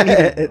feel like I wouldn't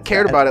even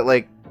cared about it.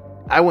 Like,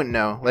 I wouldn't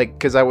know, like,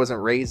 because I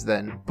wasn't raised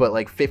then. But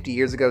like 50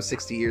 years ago,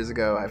 60 years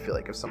ago, I feel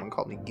like if someone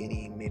called me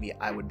Guinea, maybe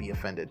I would be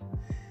offended.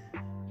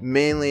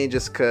 Mainly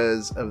just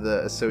because of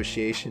the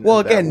association. Well,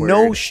 again,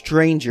 no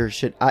stranger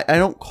should. I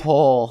don't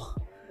call,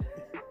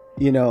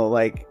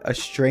 like a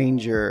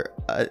stranger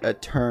a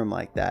term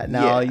like that.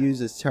 Now I'll use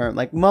this term.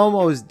 Like,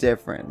 Momo is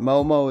different.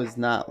 Momo is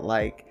not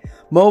like,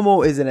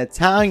 Momo is an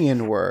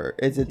Italian word.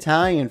 It's an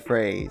Italian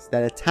phrase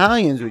that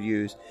Italians would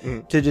use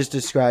to just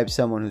describe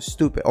someone who's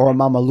stupid, or a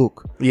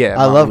Mamaluke. Yeah,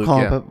 I love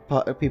calling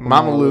people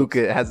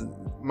Mamaluke.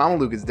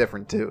 Mamaluke is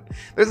different too.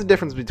 There's a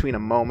difference between a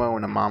Momo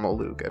and a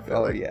Mamaluke, I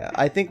feel like. Yeah,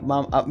 I think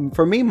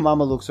for me,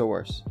 Mamalukes are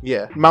worse.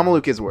 Yeah,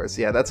 Mamaluke is worse.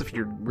 Yeah, that's if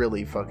you're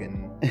really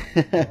fucking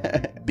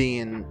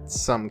being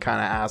some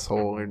kind of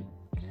asshole or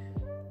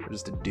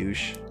just a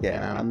douche.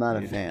 Yeah, I'm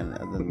not a fan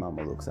of the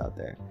Mamalukes out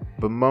there.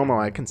 But Momo,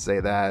 I can say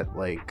that,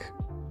 like,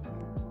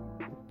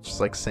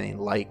 just like saying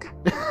like.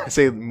 I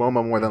say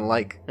Momo more than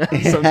like.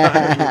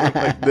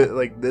 Sometimes,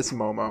 like this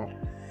Momo.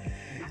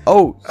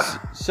 Oh,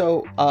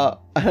 so I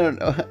don't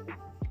know.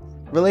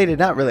 Related,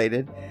 not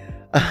related.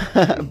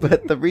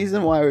 But the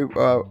reason why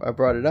I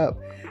brought it up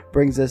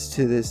brings us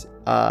to this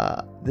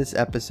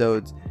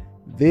episode's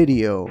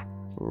video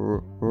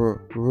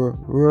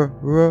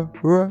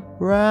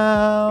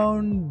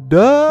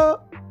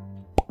roundup.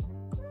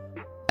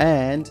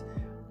 And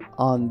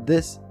on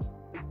this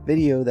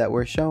video that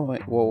we're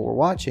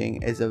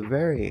watching is a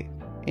very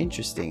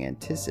interesting,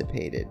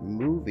 anticipated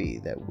movie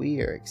that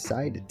we are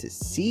excited to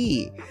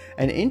see.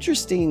 An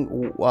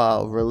interesting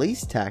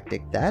release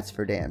tactic, that's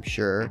for damn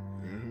sure.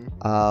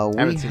 I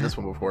haven't seen this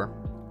one before.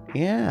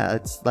 Yeah,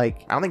 it's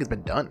like... I don't think it's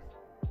been done.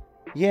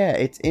 Yeah,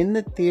 it's in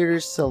the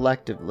theaters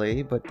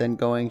selectively, but then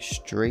going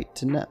straight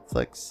to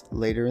Netflix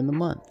later in the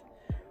month.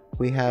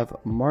 We have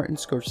Martin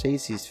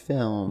Scorsese's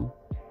film,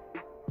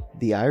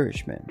 The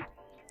Irishman.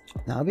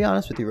 Now, I'll be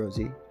honest with you,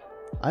 Rosie.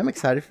 I'm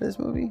excited for this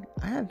movie.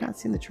 I have not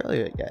seen the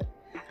trailer yet.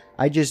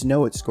 I just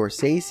know it's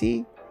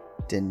Scorsese,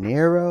 De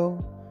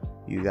Niro,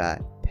 you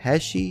got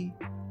Pesci.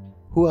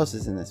 Who else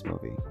is in this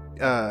movie?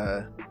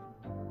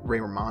 Ray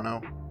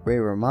Romano.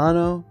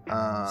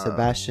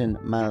 Sebastian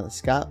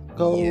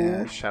Maniscalco.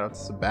 Yeah, shout out to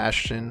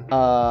Sebastian.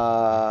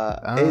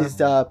 Is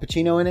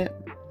Pacino in it?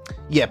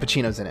 Yeah,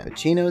 Pacino's in it.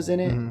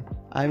 Mm-hmm.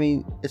 I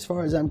mean, as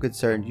far as I'm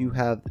concerned, you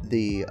have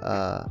the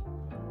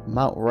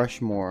Mount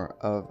Rushmore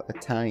of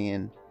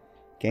Italian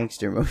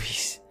gangster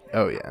movies.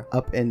 Oh yeah,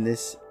 up in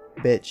this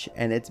bitch,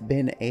 and it's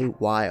been a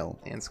while.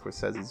 And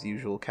Scorsese's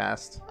usual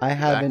cast. I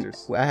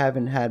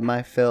haven't had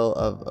my fill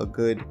of a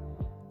good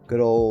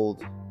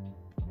old,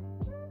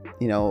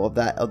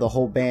 of the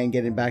whole band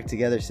getting back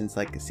together since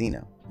like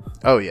Casino.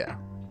 Oh yeah,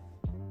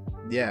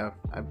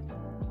 I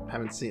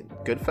haven't seen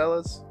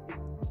Goodfellas.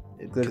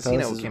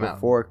 Casino came out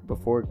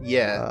before.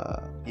 Yeah.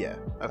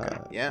 Okay.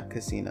 Yeah.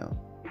 Casino.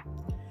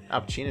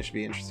 Al Pacino should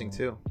be interesting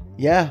too.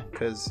 Yeah,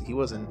 because he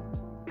wasn't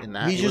in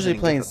that. He's usually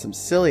playing some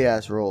silly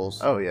ass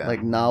roles. Oh yeah,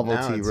 like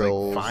novelty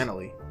roles. Like,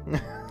 finally.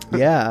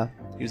 Yeah.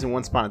 He was in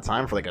Once Upon a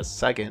Time for like a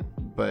second,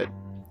 but.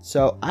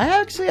 So I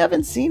actually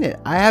haven't seen it.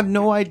 I have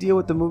no idea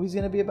what the movie's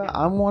gonna be about.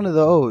 I'm one of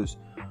those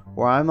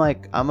where I'm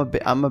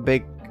a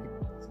big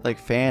like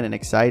fan and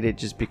excited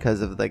just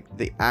because of like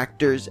the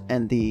actors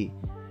and the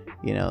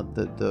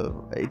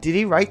did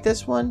he write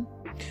this one?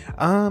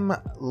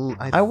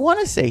 I want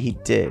to say he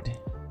did.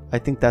 I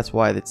think that's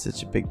why it's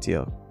such a big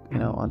deal.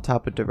 On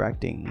top of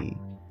directing, he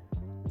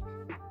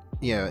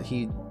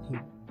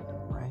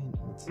right.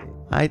 Let's see.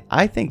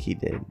 I think he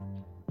did.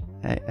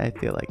 I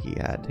feel like he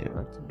had to.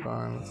 Directed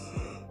by,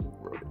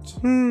 wrote it.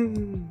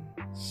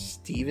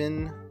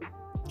 Steven.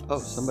 Oh,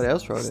 somebody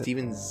else wrote it.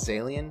 Steven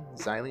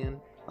Zalian.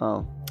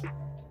 Oh,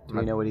 do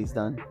we know what he's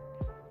done?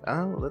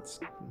 Oh, let's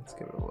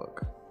give it a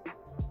look.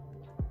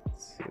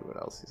 Let's see what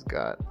else he's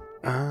got.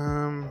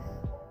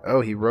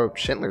 Oh, he wrote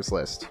Schindler's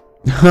List.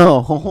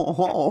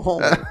 Oh.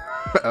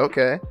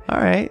 Okay. All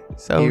right.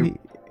 So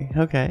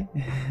okay.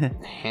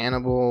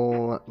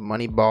 Hannibal,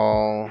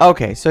 Moneyball.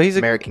 Okay, so he's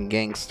American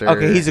Gangster.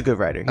 Okay, he's a good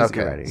writer.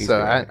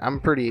 I'm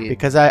pretty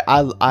because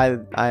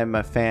I'm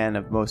a fan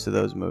of most of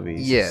those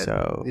movies. Yeah,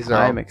 so these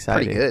are I'm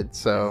excited. Pretty good.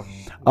 So.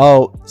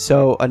 Oh,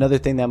 so another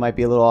thing that might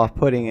be a little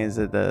off-putting is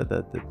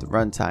the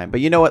runtime.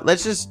 But you know what?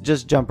 Let's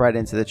just jump right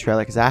into the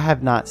trailer because I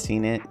have not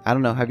seen it. I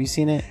don't know. Have you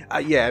seen it?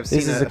 Yeah, I've seen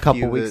it. This is a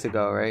couple weeks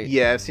ago, right?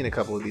 Yeah, I've seen a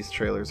couple of these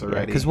trailers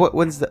already. Because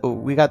when's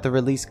we got the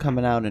release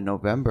coming out in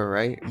November,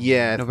 right?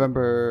 Yeah,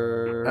 November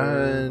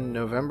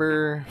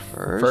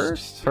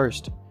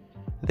 1st.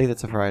 I think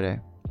that's a Friday.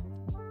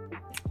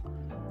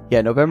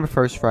 Yeah, November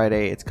 1st,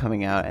 Friday. It's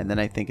coming out, and then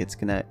I think it's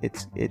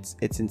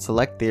in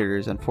select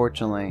theaters.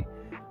 Unfortunately,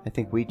 I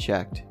think we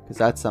checked because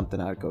that's something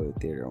I'd go to the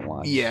theater and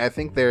watch. Yeah, I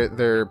think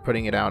they're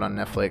putting it out on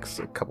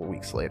Netflix a couple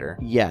weeks later.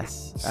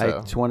 Yes, so.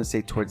 I just want to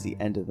say towards the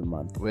end of the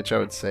month, which I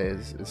would say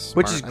is smart,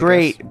 which is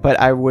great. But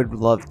I would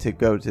love to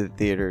go to the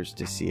theaters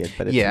to see it.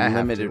 But it's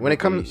limited. When it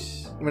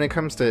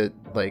comes to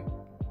like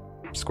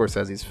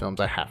Scorsese's films,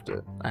 I have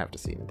to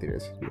see it in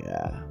theaters.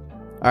 Yeah.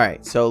 All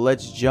right, so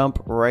let's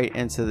jump right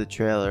into the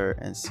trailer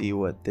and see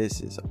what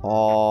this is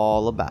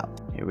all about.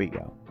 Here we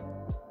go.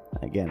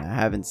 Again, I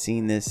haven't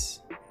seen this.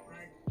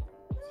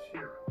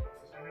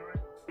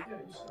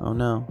 Oh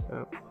no.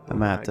 I'm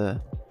gonna have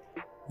to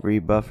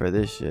rebuffer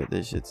this shit.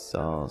 This shit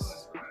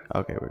stalls.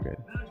 Okay, we're good.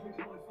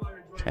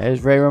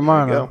 There's Ray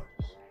Romano.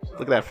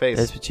 Look at that face.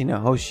 There's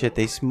Pacino. Oh shit,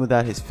 they smoothed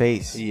out his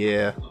face.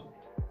 Yeah.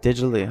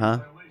 Digitally, huh?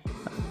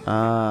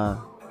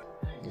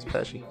 It's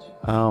Pesci.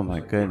 Oh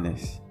my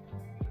goodness.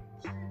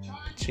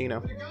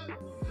 Pacino.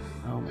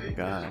 Oh my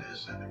god.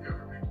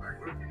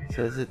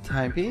 So is it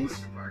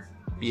timepiece?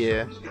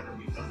 Yeah.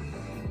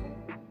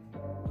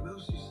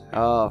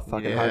 Oh,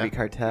 fucking Harvey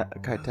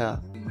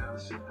Keitel.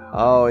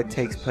 Oh, it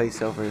takes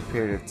place over a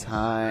period of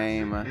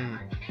time.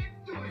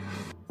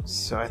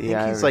 So I think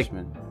he's like,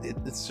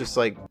 it's just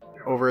like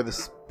over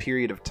this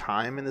period of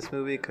time in this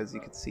movie because you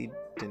could see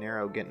De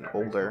Niro getting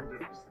older.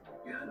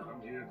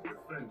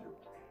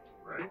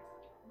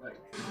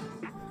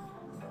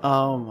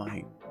 Oh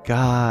my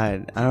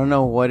god. I don't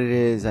know what it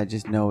is. I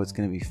just know it's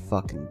going to be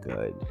fucking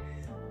good.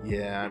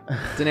 Yeah,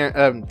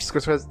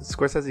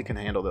 Scorsese can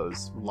handle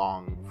those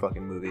long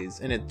fucking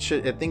movies, and I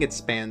think it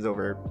spans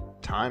over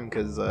time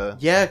because. Well,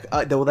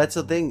 that's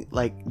the thing.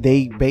 Like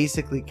they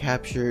basically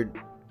captured.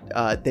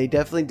 They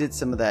definitely did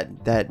some of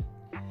that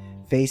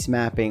face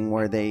mapping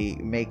where they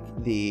make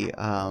the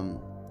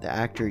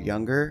actor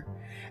younger,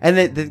 and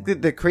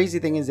the crazy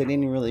thing is they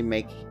didn't really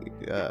make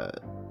De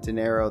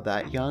Niro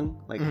that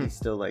young. Like he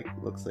still like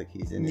looks like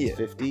he's in his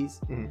 50s.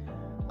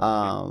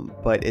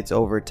 But it's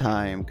over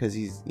time because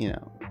he's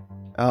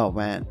oh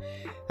man,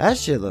 That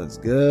shit looks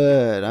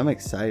good. I'm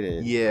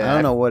excited. Yeah, I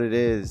don't know what it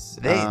is.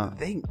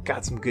 They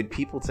got some good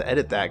people to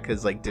edit that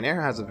because like De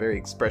Niro has a very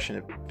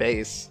expressionate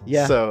face.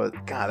 Yeah. So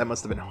God, that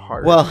must have been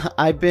hard. Well,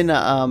 I've been.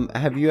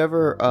 Have you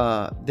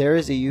ever? There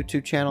is a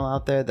YouTube channel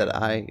out there that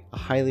I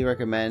highly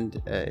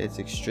recommend. It's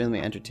extremely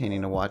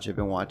entertaining to watch. I've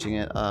been watching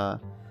it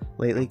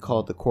lately,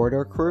 called The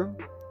Corridor Crew,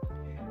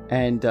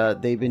 and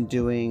they've been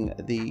doing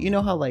the. You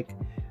know how like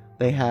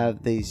they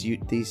have these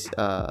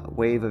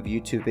wave of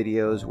YouTube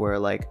videos where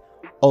like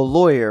a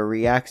lawyer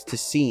reacts to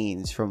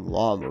scenes from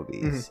law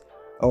movies,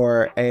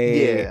 or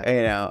a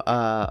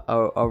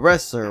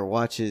wrestler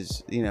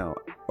watches a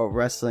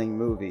wrestling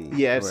movie.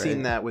 Yeah, I've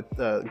seen that with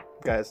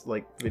guys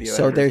like video.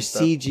 So there's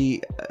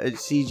CG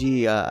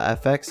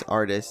FX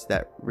artists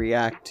that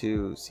react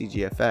to CG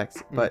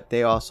effects, but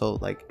they also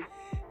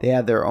they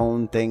have their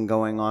own thing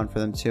going on for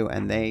them too,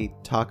 and they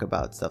talk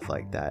about stuff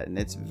like that, and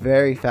it's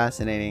very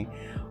fascinating.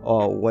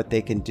 What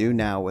they can do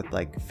now with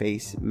like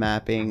face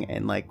mapping,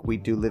 and like we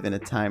do live in a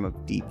time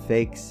of deep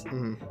fakes,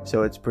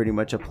 so it's pretty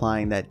much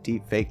applying that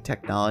deep fake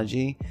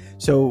technology.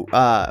 So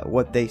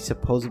what they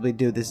supposedly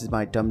do, this is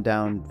my dumbed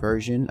down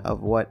version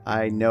of what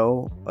I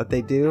know what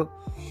they do,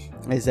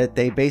 is that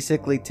they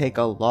basically take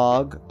a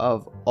log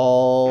of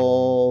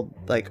all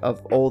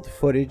of old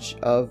footage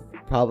of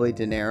probably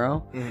De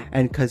Niro,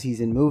 and because he's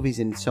in movies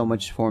and so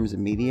much forms of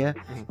media,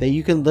 that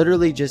you can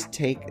literally just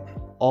take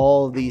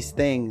all these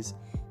things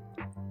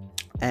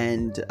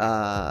and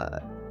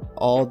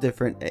all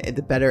different,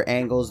 the better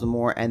angles, the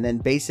more, and then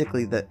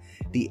basically the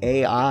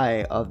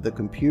AI of the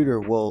computer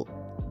will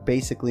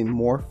basically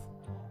morph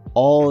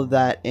all of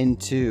that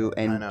into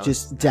and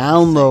just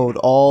download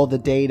all the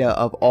data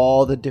of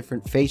all the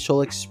different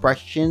facial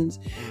expressions,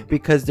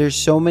 because there's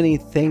so many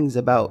things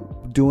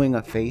about doing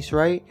a face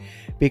right,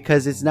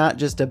 because it's not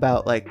just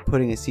about like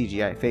putting a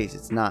CGI face.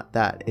 It's not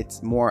that.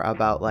 It's more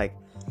about like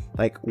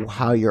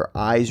how your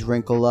eyes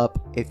wrinkle up.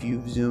 If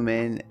you zoom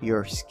in,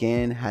 your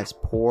skin has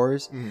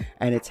pores,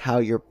 and it's how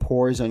your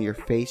pores on your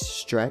face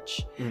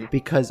stretch,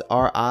 because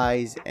our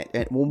eyes,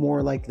 and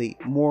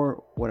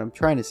what I'm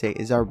trying to say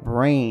is our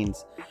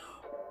brains,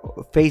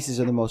 faces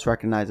are the most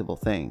recognizable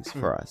things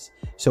for us.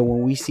 So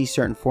when we see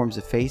certain forms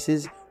of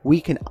faces,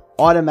 we can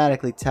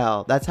automatically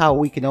tell. That's how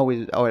we can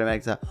always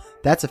automatically tell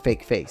that's a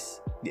fake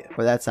face,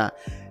 or that's not.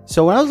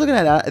 So when I was looking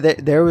at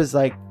that, there was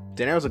like,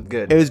 De Niro's look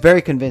good. It was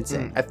very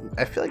convincing.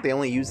 I feel like they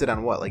only used it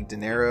on what, like De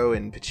Niro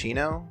and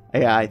Pacino?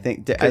 Yeah, I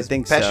think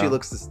Pesci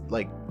looks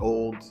like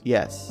old.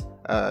 Yes.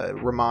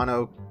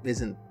 Romano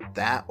isn't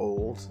that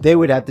old. They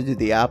would have to do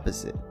the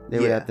opposite. They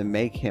would have to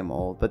make him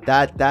old. But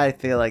that I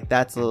feel like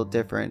that's a little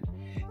different.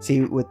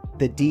 See, with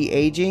the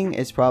de-aging,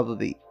 it's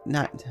probably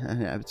not.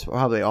 It's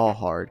probably all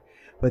hard.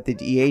 But the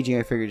de-aging,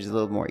 I figured, is a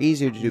little more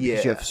easier to do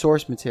because you have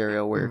source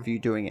material. Where if you're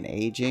doing an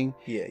aging,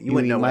 you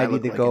might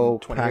need to go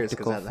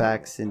practical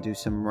effects and do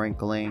some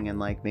wrinkling and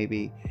like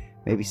maybe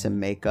some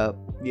makeup.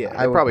 Yeah,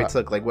 I probably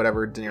took like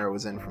whatever De Niro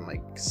was in from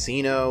like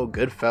Casino,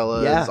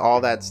 Goodfellas, all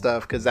that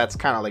stuff, because that's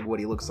kind of like what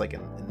he looks like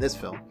in this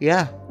film.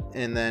 Yeah,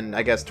 and then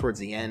I guess towards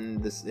the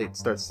end, he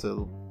starts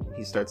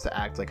to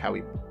act like how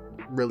he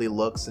really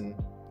looks in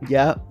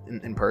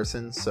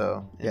person.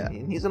 So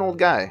and he's an old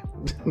guy.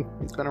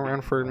 He's been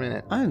around for a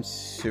minute. I'm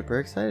super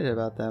excited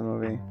about that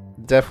movie.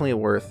 Definitely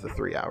worth the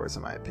 3 hours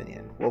in my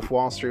opinion. Wolf of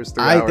Wall Street was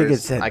 3 hours. I think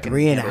it's at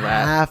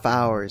 3.5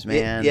 hours,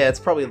 man. It's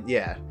probably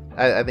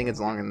I think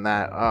it's longer than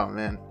that. Oh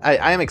man,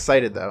 I am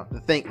excited though.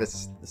 The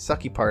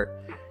sucky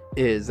part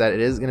is that it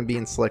is going to be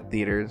in select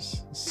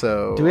theaters.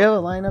 So do we have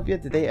a lineup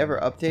yet? Did they ever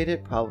update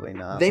it? Probably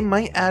not. They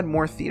might add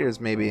more theaters,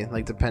 maybe,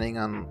 like depending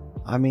on.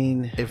 I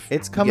mean, if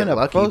it's coming up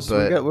lucky, close,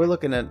 we're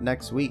looking at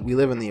next week. We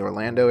live in the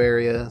Orlando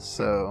area,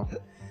 so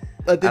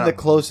I think the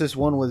closest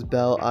one was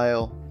Belle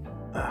Isle.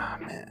 Oh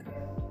man,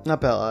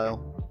 not Belle Isle,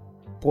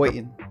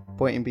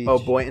 Boynton Beach. Oh,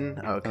 Boynton.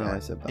 Okay. Oh, I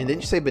said and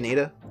didn't you say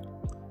Bonita?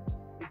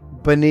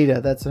 Bonita,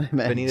 that's what I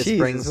meant. Bonita Jesus,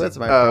 Springs. That's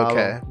my problem.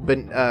 Okay.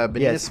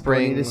 Bonita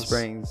Springs. Bonita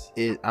Springs.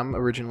 I'm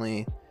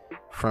originally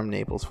from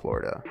Naples,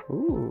 Florida.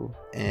 Ooh.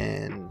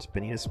 And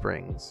Bonita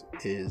Springs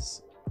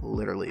is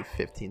literally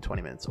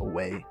 15-20 minutes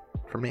away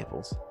from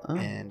Naples,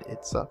 and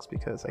it sucks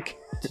because I can't.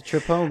 It's a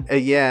trip home.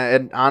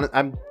 And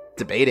I'm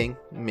debating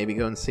maybe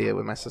go and see it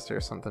with my sister or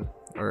something,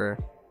 or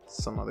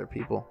some other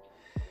people,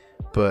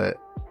 but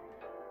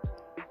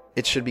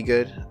it should be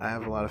good. I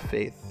have a lot of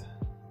faith,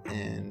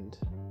 and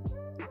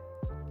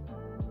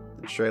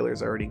the trailer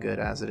is already good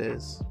as it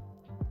is.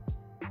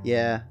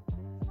 Yeah,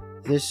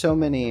 there's so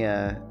many.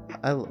 I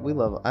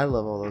love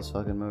all those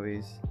fucking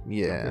movies.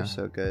 Yeah, they're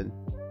so good.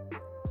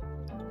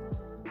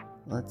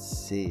 Let's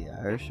see,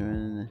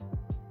 Irishman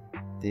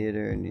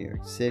Theater in New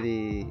York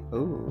City.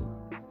 Ooh,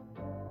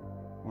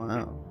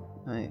 wow,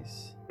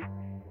 nice.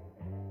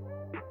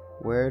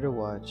 Where to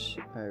watch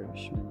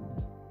Irishman?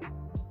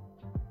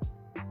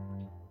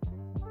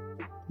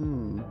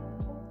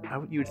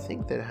 You would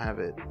think they'd have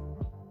it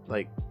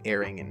like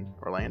airing in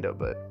Orlando,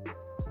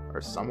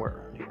 or somewhere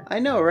around here. I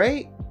know,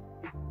 right?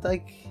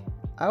 Like,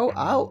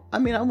 I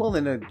mean, I'm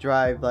willing to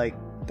drive like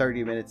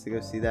 30 minutes to go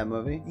see that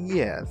movie.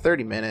 Yeah,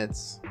 30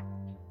 minutes.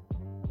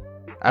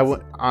 I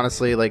would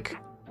honestly, like,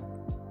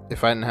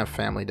 if I didn't have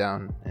family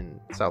down in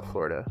South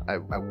Florida,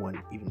 I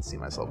wouldn't even see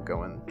myself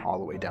going all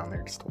the way down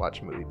there just to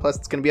watch a movie. Plus,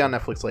 it's gonna be on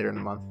Netflix later in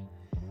the month.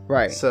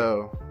 Right.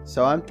 So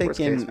I'm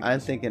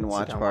thinking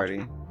watch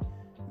party.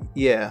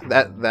 Yeah,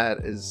 that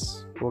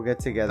is. We'll get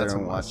together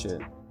and watch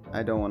it.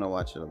 I don't want to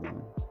watch it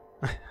alone.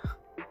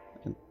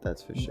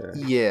 That's for sure.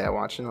 Yeah,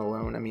 watching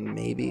alone. I mean,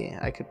 maybe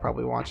I could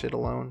probably watch it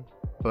alone,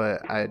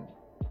 but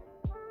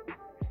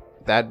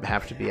that'd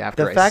have to be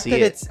after I see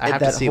it. I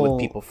have to see it with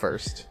people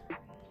first.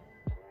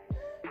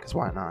 Because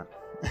why not?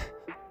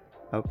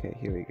 Okay,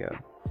 here we go.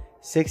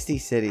 60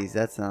 cities.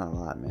 That's not a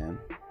lot, man.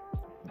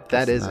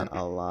 That isn't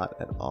a lot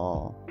at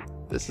all.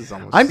 This is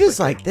almost. I'm just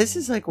like this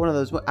is like one of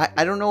those.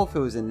 I don't know if it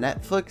was a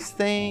Netflix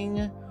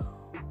thing,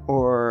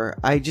 or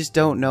I just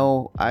don't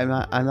know. I'm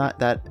not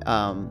that.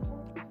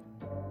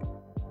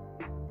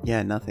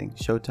 Yeah, nothing.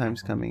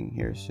 Showtime's coming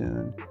here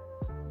soon.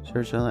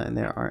 Search on it, and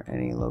there aren't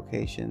any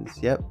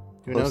locations. Yep.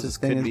 Who knows? This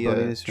could be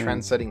a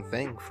trend-setting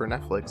thing for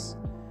Netflix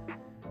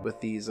with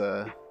these.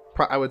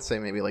 I would say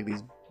maybe like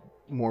these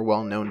more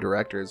well-known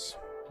directors.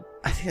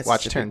 I think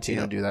watch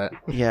Tarantino do that.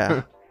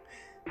 Yeah.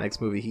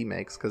 Next movie he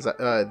makes, because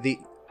the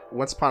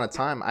Once Upon a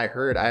Time, I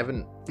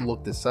haven't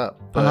looked this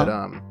up,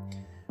 but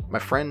my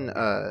friend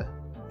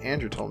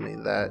Andrew told me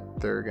that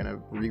they're gonna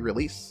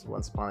re-release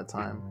Once Upon a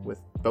Time with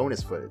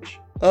bonus footage.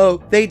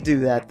 Oh, they do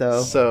that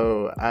though.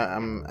 So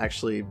I'm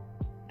actually,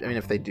 I mean,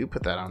 if they do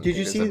put that on, did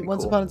you see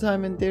Once Upon a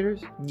Time in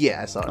theaters?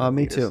 Yeah, I saw it. Oh,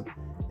 me too.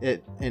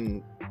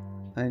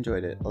 I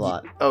enjoyed it a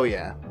lot. Oh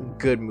yeah,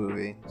 good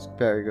movie. It's a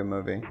very good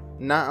movie.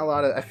 Not a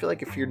lot of. I feel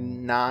like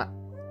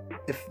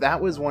if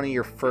that was one of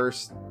your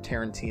first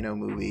Tarantino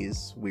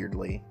movies,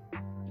 weirdly,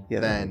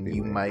 then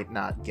you might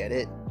not get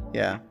it.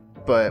 Yeah.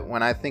 But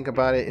when I think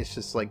about it, it's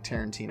just like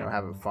Tarantino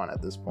having fun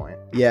at this point.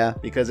 Yeah.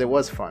 Because it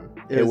was fun.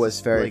 It was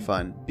very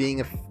fun.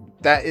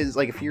 That is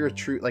like, if you're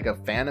a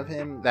fan of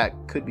him, that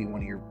could be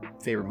one of your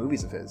favorite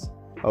movies of his.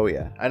 Oh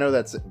yeah. I know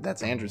that's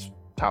Andrew's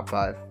top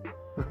 5.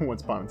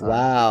 Once Upon a Time.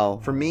 Wow.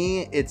 For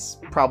me, it's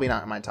probably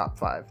not in my top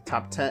 5.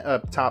 Top 10.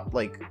 Top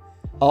like.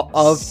 Of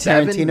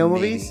Tarantino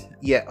movies?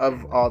 Yeah,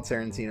 of all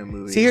Tarantino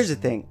movies. See, here's the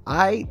thing.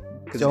 I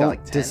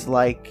don't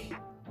dislike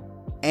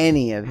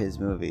any of his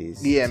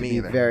movies. Yeah, to me be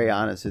either. Very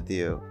honest with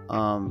you.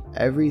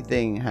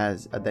 Everything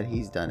that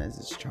he's done has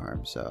its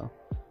charm. So,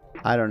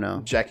 I don't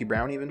know. Jackie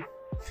Brown, even.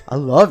 I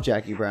love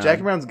Jackie Brown.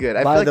 Jackie Brown's good.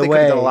 I feel like they could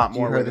have done a lot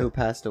more with it. Who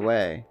passed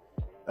away?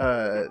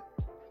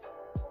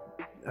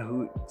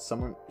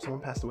 Someone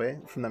passed away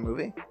from that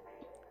movie?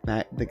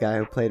 The guy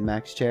who played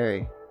Max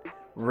Cherry.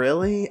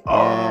 Really?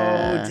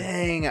 Yeah. Oh,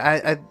 dang.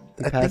 I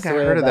think I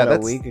away heard of that.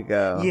 That's a week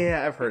ago.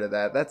 Yeah, I've heard of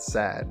that. That's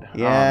sad.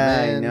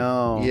 Yeah, I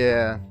know.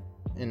 Yeah.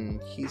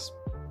 And he's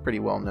pretty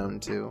well known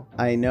too.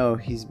 I know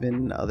he's been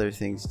in other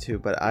things too,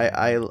 but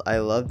I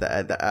love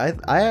that.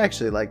 I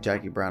actually like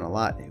Jackie Brown a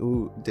lot.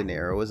 Who De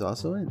Niro was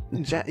also in.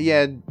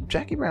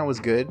 Jackie Brown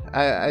was good.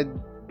 I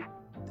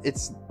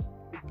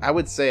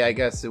would say, I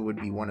guess it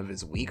would be one of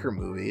his weaker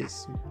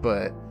movies,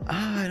 but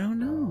I don't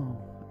know.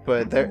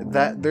 But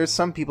there's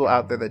some people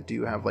out there that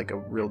do have like a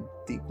real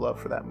deep love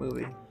for that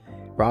movie.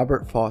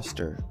 Robert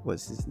Foster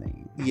was his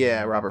name.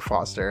 Yeah, Robert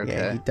Foster. Okay.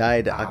 Yeah, he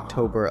died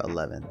October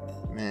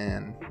 11th.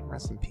 Man,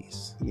 rest in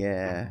peace.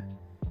 Yeah,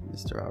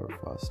 Mr. Robert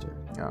Foster.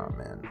 Oh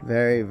man.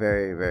 Very,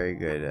 very, very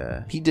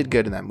good. He did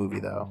good in that movie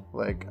though.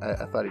 Like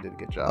I thought he did a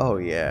good job. Oh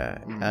yeah.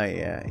 Oh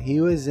yeah.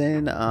 He was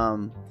in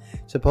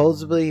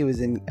supposedly he was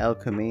in El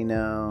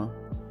Camino.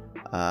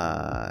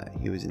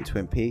 He was in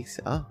Twin Peaks.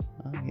 Oh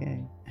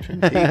yay.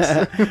 Twin Peaks.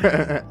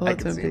 I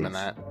can see him in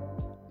that.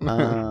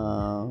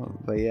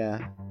 But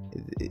yeah,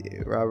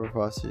 Robert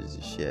Foster's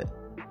a shit.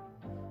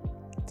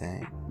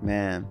 Dang,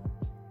 man.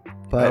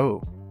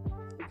 But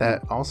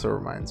that also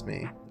reminds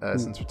me,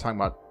 since we're talking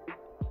about,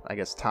 I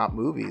guess, top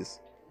movies,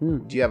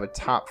 do you have a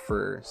top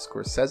for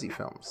Scorsese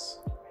films?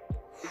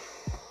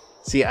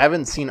 See, I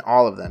haven't seen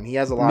all of them. He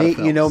has a lot of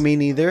films. You know, me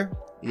neither.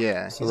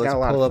 Yeah, so let's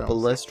pull up a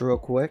list real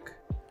quick.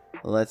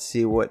 Let's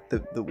see what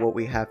what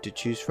we have to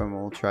choose from,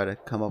 and we'll try to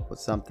come up with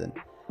something.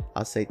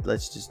 I'll say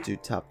let's just do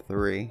top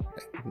 3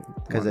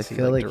 because I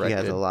feel like he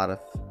has a lot of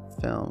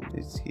films.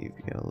 Let's see if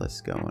you got a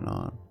list going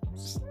on.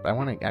 I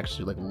want to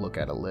actually look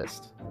at a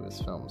list of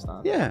his films,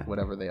 not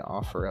whatever they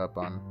offer up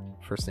on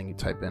first thing you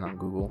type in on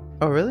Google.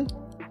 Oh really?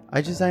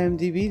 I just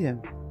IMDb'd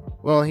him.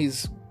 Well,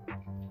 he's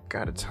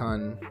got a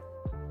ton.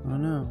 Oh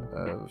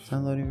no, it's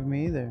not loading for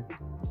me either.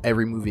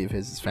 Every movie of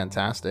his is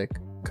fantastic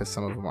because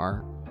some of them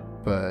are,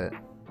 but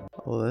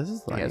well, this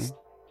is like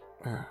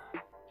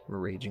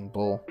Raging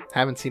Bull.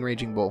 Haven't seen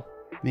Raging Bull.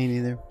 Me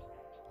neither.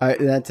 I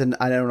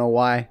don't know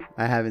why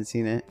I haven't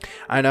seen it.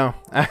 I know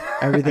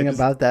everything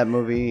about that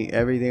movie,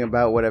 everything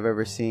about what I've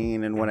ever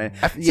seen, and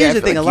here's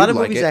the thing: a lot of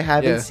movies I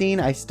haven't seen,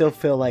 I still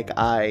feel like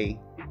I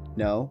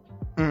know.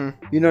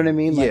 Mm-hmm. You know what I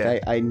mean?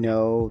 Like I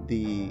know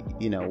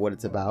what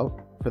it's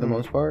about for the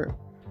most part,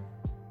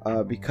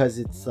 because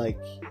it's like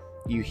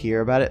you hear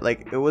about it.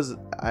 Like it was,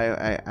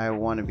 I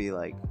want to be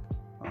like,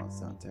 oh, it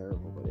sounds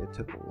terrible, but it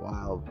took a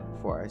while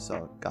before I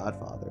saw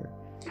Godfather.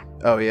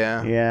 Oh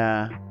yeah.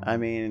 Yeah, I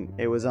mean,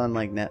 it was on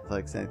like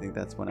Netflix, and I think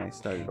that's when I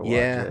started to watch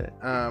it.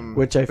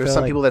 Which I feel there's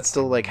some like, people that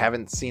still like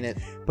haven't seen it.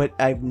 but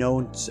I've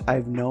known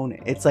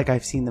it. It's like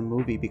I've seen the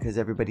movie because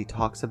everybody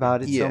talks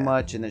about it so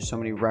much, and there's so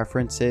many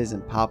references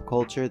and pop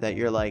culture that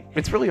you're like,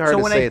 it's really hard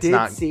to say it's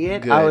not good. So when I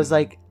did see it, I was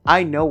like,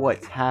 I know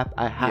what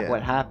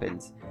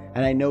happens,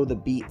 and I know the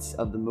beats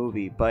of the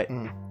movie, but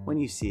when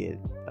you see it,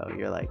 though,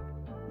 you're like,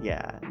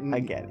 yeah, I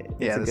get it.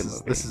 It's a good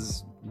movie.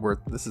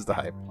 This is the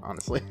hype,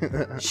 honestly.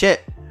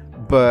 Shit.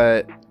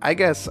 But I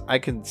guess I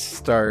can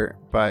start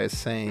by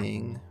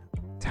saying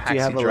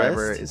Taxi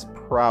Driver is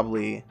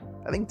probably...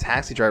 I think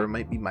Taxi Driver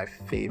might be my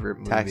favorite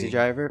movie. Taxi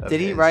Driver?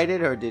 Did he write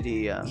it or did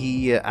he...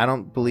 I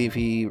don't believe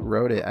he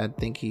wrote it. I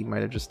think he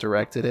might have just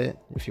directed it,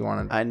 if you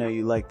want to... I know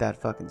you like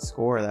that fucking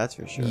score, that's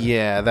for sure.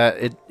 Yeah,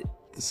 the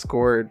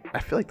score... I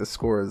feel like the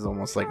score is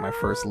almost like my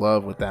first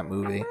love with that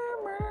movie.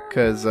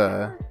 Because,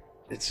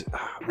 it's...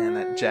 Oh, man,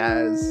 that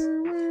jazz...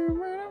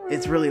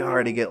 It's really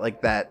hard to get,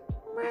 like, that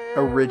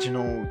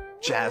original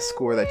jazz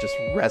score that just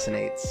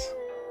resonates.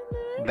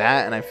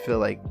 That, and I feel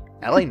like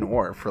LA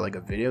Noire for like a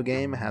video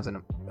game has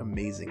an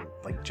amazing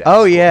like jazz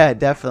score. Yeah,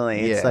 definitely.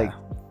 It's like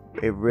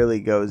it really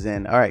goes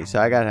in. All right, so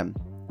I got him.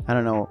 I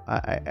don't know.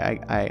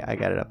 I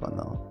got it up on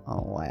the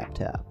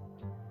laptop.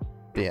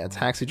 But yeah,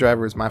 Taxi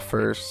Driver is my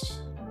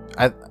first.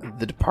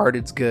 The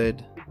Departed's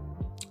good.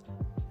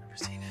 Never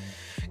seen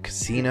it.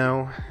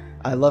 Casino.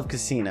 I love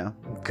Casino.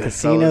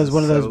 Casino is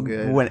one of those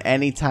good. When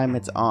anytime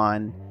it's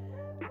on,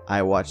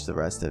 I watch the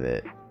rest of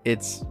it.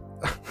 It's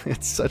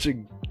such a...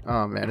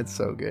 Oh, man, it's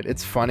so good.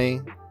 It's funny.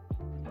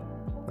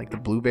 Like the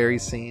blueberry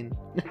scene.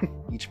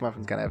 Each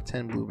muffin's got to have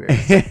 10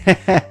 blueberries.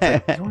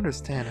 Like, you don't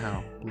understand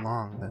how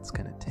long that's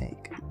going to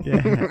take.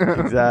 Yeah,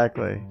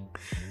 exactly.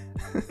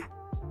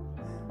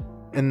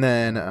 And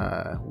then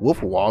Wolf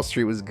of Wall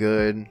Street was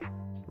good.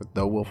 With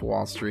The Wolf of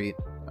Wall Street.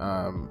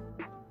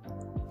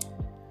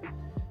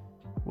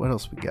 What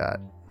else we got?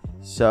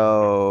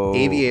 So...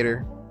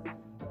 Aviator.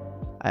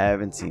 I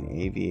haven't seen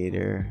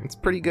Aviator. It's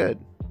pretty good.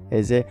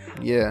 Is it?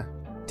 Yeah.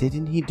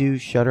 Didn't he do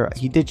Shutter?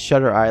 He did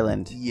Shutter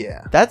Island.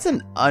 Yeah. That's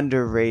an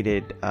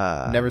underrated...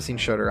 Never seen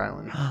Shutter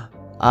Island.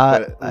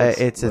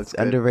 It's an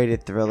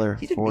underrated thriller.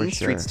 He did Mean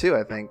Streets too,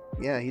 I think.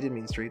 Yeah, he did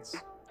Mean Streets.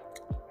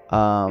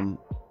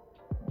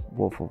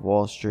 Wolf of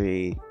Wall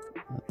Street.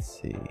 Let's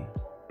see.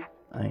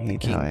 I hate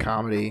King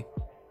Comedy.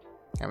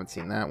 Haven't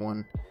seen that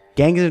one.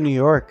 Gangs of New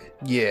York.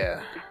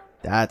 Yeah.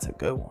 That's a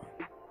good one.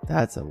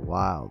 That's a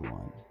wild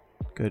one.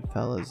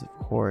 Goodfellas, of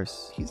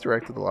course. He's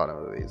directed a lot of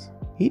movies.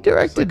 He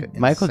directed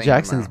Michael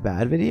Jackson's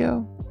Bad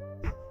Video.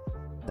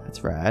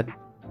 That's rad.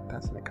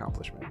 That's an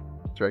accomplishment.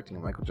 Directing a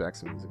Michael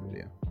Jackson music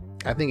video.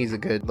 I think he's a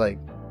good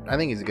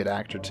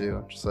actor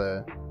too. Just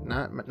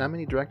not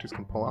many directors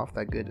can pull off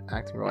that good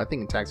acting role. I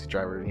think in Taxi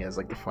Driver he has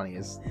like the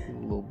funniest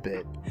little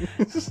bit.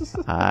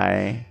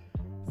 I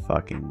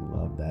fucking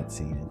love that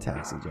scene in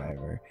Taxi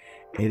Driver.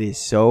 It is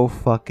so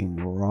fucking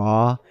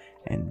raw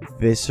and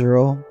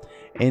visceral.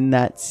 In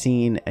that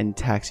scene in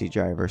Taxi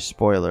Driver,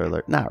 spoiler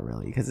alert, not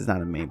really, because it's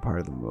not a main part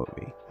of the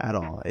movie at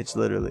all. It's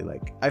literally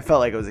like, I felt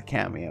like it was a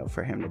cameo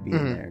for him to be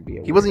in there and be.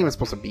 He wasn't even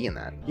supposed to be in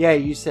that. Yeah,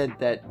 you said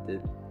that.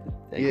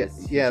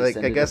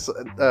 I guess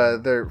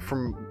there,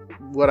 from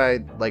what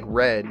I like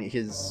read,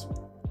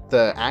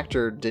 the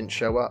actor didn't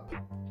show up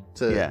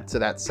to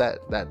that set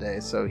that day,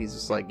 so he's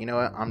just like, you know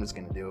what, I'm just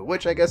gonna do it,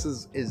 which I guess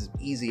is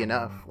easy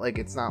enough. Like,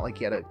 it's not like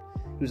he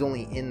was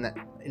only in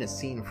a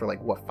scene for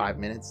like 5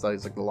 minutes. So it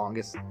was like the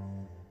longest.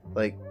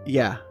 Like,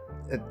 yeah,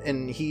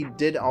 and he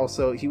did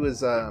also. He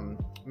was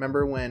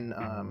remember when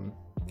I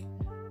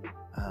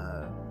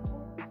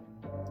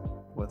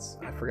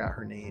forgot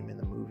her name in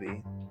the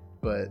movie,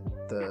 but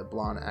the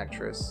blonde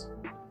actress.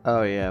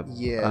 Oh yeah,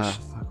 yeah.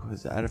 Fuck, what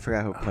was that? I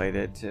forgot who played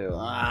it too.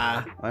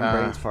 My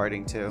brain's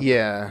farting too.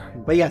 Yeah,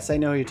 but yes, I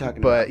know who you're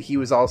talking about. But he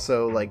was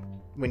also like,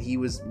 when he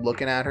was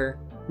looking at her,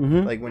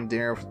 like when De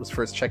Niro was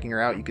first checking her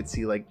out, you could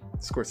see like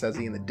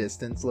Scorsese in the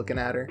distance looking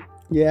at her.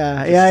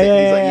 Yeah,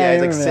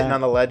 he's like sitting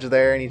on the ledge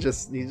there, and he's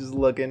just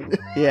looking.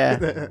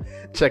 Yeah,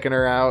 checking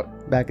her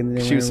out. Back in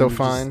the day, she was so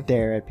fine. Just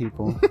stare at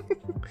people.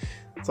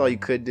 That's all you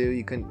could do.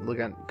 You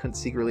couldn't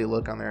secretly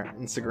look on their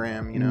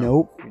Instagram. You know.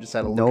 Nope. You just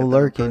had to look no at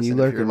lurking. You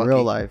lurk in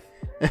real life.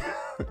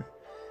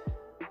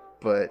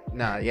 But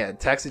yeah,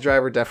 Taxi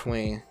Driver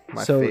definitely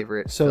my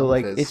favorite. So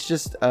like, it's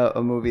just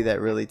a movie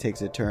that really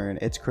takes a turn.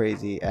 It's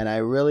crazy, and I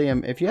really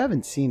am. If you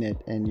haven't seen it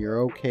and you're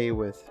okay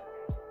with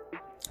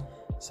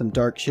some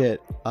dark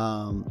shit,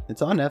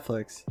 it's on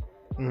Netflix,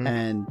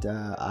 and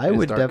I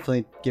would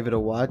definitely give it a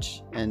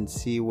watch and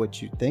see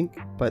what you think.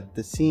 But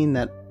the scene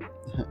that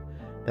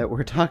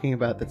we're talking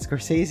about, that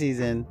Scorsese's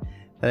in,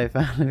 that I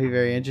found to be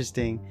very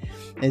interesting,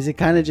 is it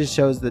kind of just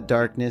shows the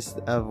darkness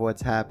of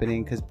what's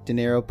happening, because De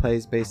Niro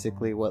plays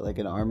basically like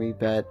an army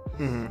vet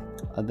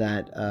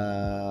that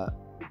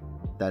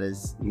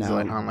is now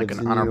on like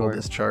an honorable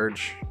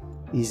discharge.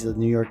 He's a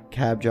New York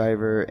cab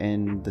driver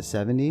in the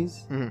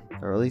 70s,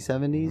 early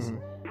 70s,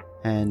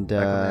 and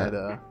back when they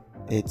had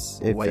It's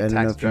if white I don't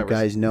know taxi if you drivers.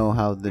 guys know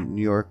how the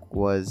New York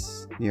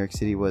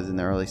City was in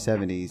the early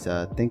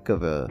 70s. Think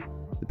of the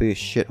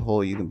biggest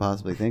shithole you can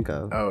possibly think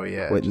of. Oh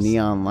yeah, with just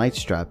neon lights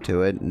strapped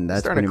to it, and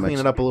that's starting pretty to clean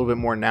much it up a little bit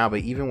more now.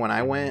 But even when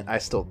I went, I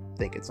still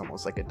think it's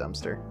almost like a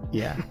dumpster.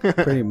 yeah,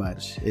 pretty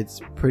much. It's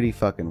pretty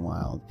fucking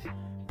wild.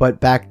 But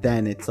back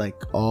then, it's like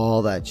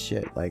all that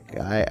shit. Like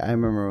I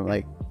remember,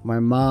 like my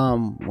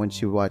mom when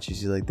she would watch it,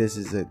 she's like, "This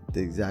is the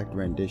exact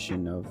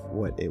rendition of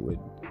what it was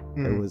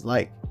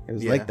like. It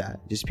was like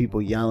that. Just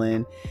people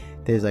yelling."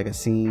 There's like a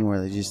scene where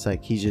they're just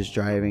like he's just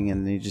driving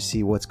and you just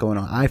see what's going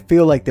on. I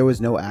feel like there was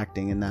no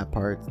acting in that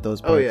part.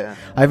 Those parts. Oh yeah,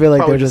 I feel like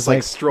probably they're just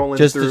like strolling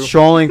just through.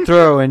 strolling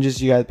through, and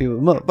just you got people,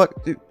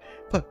 motherfucker, dude,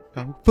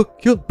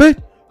 fuck you,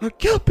 bitch,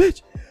 kill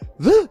bitch.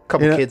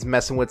 Couple kids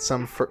messing with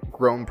some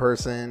grown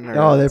person. Or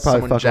Oh, they're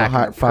probably someone fucking jacking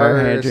their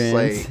fire purse,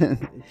 hydrants.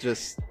 like,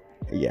 just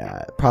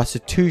yeah,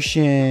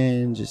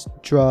 prostitution, just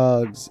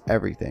drugs,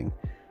 everything.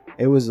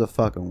 It was a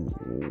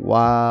fucking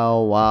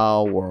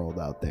wild world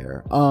out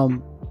there.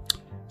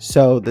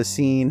 So the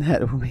scene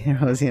that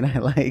Rosie and I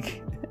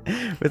like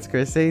with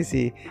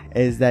Scorsese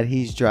is that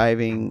he's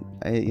driving,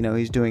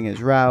 he's doing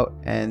his route,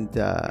 and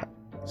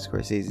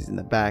Scorsese's in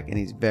the back, and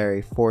he's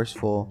very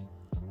forceful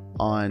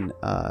on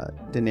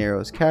De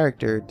Niro's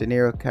character. De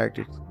Niro's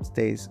character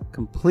stays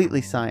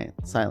completely silent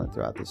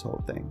throughout this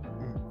whole thing.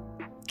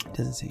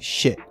 Doesn't say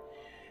shit.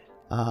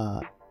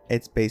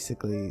 It's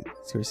basically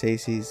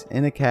Scorsese's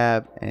in a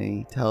cab, and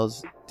he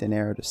tells De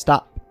Niro to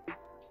stop,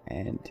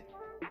 and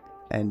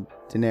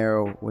De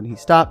Niro, when he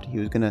stopped, he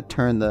was gonna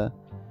turn the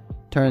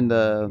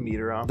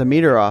meter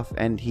off,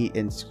 and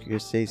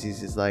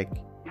Scorsese's is like,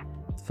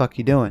 "What the fuck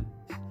you doing?"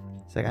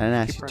 It's like, "I didn't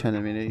ask you to turn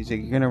the meter." He's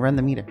like, "You're gonna run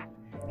the meter."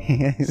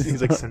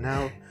 he's like, "So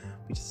now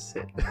we just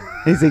sit."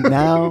 He's like,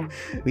 "Now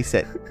we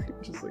sit."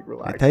 Just like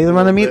relax. I tell you to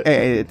run the meter.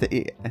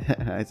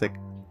 It's like,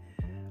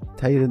 I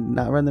tell you to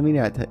not run the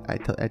meter. I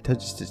told you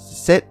just to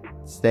sit,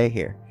 stay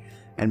here.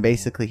 And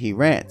basically, he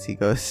rants. He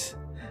goes,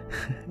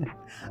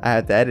 I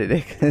have to edit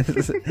it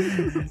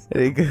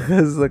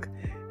because look,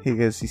 he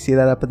goes, "You see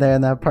that up there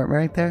in that apartment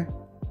right there?"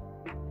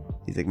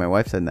 He's like, "My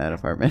wife's in that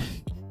apartment."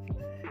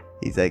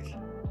 He's like,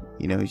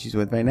 "You know who she's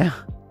with right now?"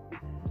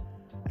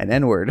 An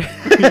N-word.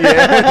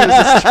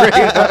 Yeah, straight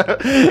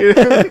up.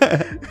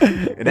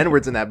 An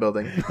N-word's in that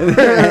building.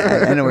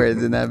 An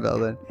N-word's in that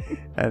building.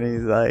 And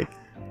he's like,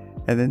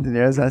 and then De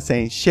Niro's not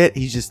saying shit.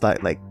 He's just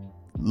like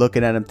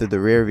looking at him through the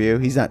rear view.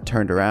 He's not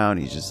turned around.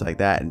 He's just like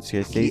that. And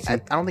seriously, I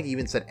don't think he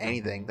even said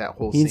anything that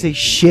whole he scene. didn't say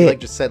shit. He like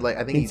just said like,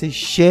 I think he didn't say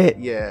shit.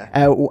 Yeah.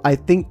 I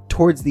think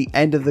towards the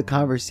end of the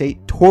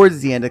conversation,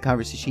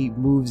 he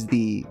moves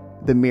the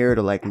mirror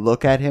to like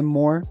look at him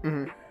more.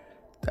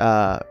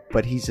 Mm-hmm.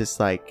 But he's just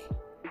like,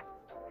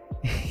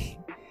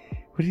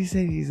 what did he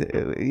say?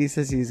 He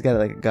says he's got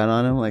like a gun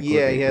on him. Like,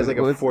 yeah, he has like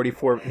a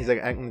 44. He's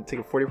like, "I'm gonna take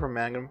a 44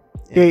 Magnum."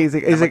 Yeah, he's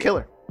like a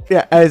killer.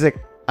 Yeah, I was like,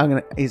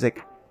 he's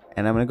like,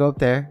 "And I'm gonna go up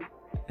there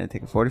and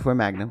take a 44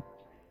 Magnum,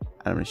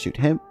 and I'm gonna shoot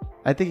him."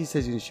 I think he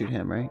says he's gonna shoot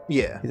him, right?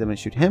 Yeah. He's, "I'm gonna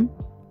shoot him,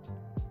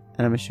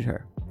 and I'm gonna shoot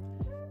her."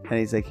 And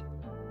he's like,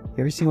 "You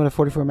ever seen what a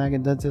 44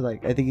 Magnum does to,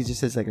 like?" I think he just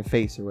says like a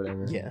face or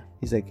whatever. Yeah.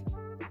 He's like,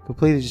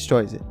 completely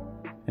destroys it.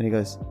 And he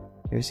goes,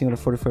 "You ever seen what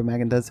a 44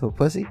 Magnum does to a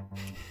pussy?"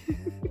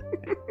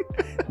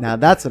 Now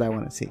that's what I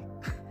want to see.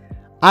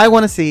 I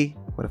want to see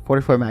what a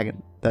 44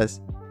 Magnum does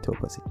to a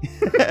pussy.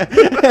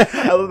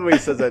 I love the way he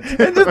says that too.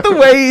 And just the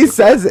way he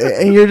says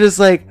it, and you're just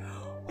like,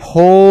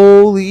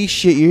 holy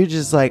shit. You're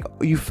just like,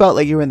 you felt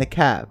like you were in the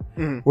cab,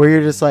 where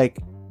you're just like,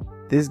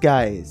 this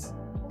guy is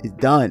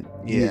done.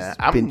 Yeah,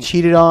 he's been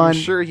cheated on. I'm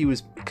sure he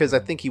was, because I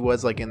think he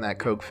was like in that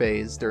coke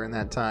phase during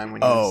that time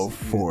when he was,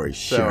 for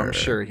so sure. I'm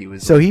sure he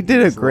was. So he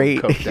did a little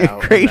great coked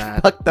out in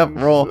that. fucked up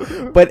role.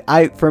 But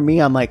for me,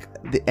 I'm like,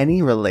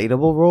 any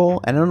relatable role,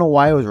 and I don't know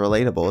why it was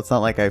relatable. It's not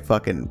like I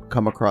fucking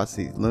come across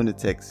these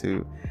lunatics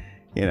who,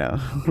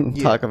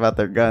 talk about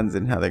their guns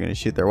and how they're gonna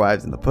shoot their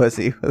wives in the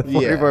pussy with a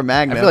 44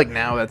 Magnum. I feel like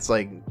now that's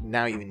like,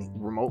 now you even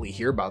remotely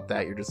hear about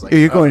that, you're just like,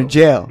 you're going to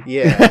jail.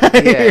 Yeah,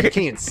 you can't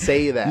even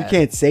say that. You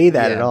can't say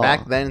that at all.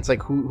 Back then, it's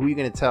like, who are you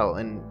gonna tell,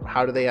 and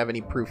how do they have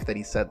any proof that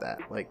he said that?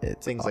 Like,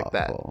 it's things awful. like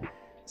that.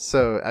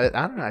 So I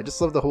don't know. I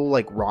just love the whole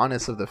like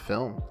rawness of the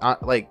film.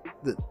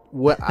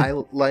 What I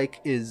like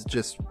is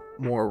just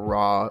more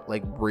raw,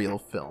 like real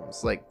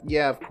films. Like,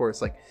 yeah, of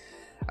course, like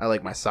I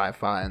like my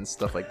sci-fi and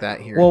stuff like that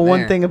here. Well, and one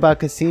there. thing about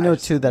Casino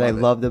too that I love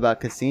it. loved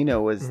about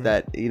Casino was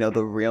that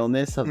the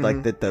realness of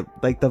like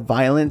the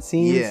violent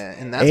scenes. Yeah,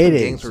 and that's when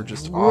gangs were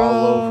just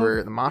all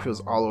over. The mafia was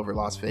all over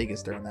Las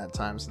Vegas during that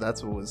time, so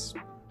that's what was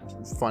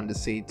fun to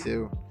see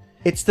too.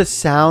 It's the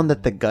sound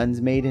that the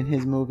guns made in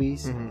his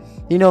movies.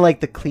 Like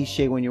the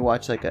cliche when you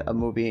watch like a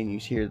movie and you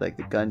hear like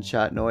the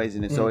gunshot noise,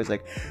 and it's always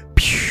like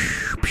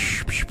pew,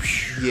 pew, pew,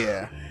 pew.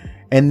 Yeah.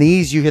 And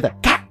these you hear that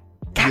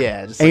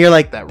yeah, just and you're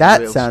like, that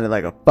real sounded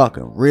like a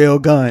fucking real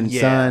gun,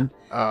 son.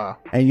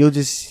 And you'll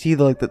just see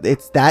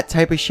it's that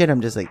type of shit.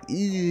 I'm just like,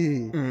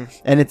 and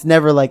it's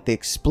never like the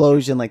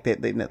explosion, like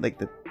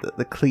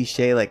the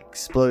cliche like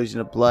explosion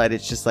of blood.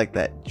 It's just like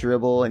that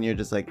dribble, and you're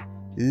just like,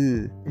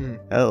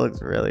 That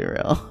looks really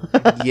real.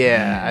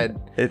 Yeah,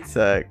 it's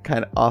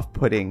kind of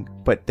off-putting,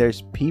 but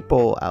there's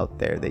people out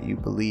there that you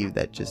believe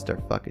that just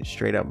are fucking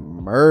straight up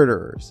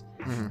murderers.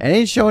 And they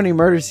didn't show any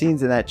murder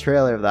scenes in that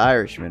trailer of The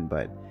Irishman,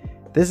 but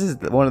this is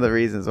one of the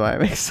reasons why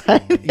I'm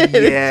excited.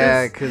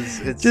 Yeah, because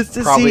it's just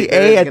to probably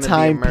see a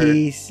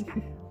timepiece,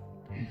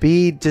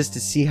 B, just to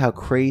see how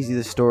crazy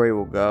the story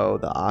will go,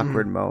 the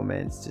awkward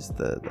moments, just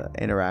the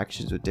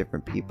interactions with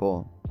different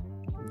people.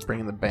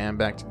 Bringing the band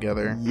back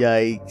together.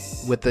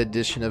 Yikes. With the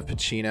addition of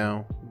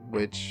Pacino,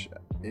 which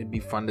it'd be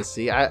fun to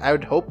see. I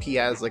would hope he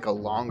has like a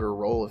longer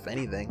role, if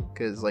anything,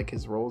 because like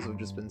his roles have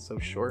just been so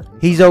short.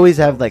 He's always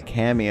have like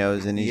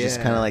cameos, and he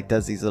just kind of like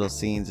does these little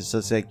scenes. It's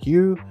just like,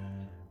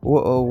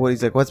 what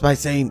he's like, what's my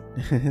scene?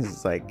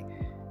 It's like,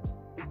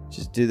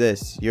 just do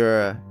this.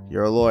 You're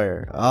a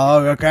lawyer.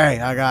 Oh,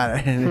 okay, I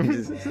got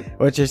it.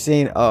 What's your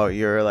scene? Oh,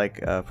 you're like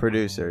a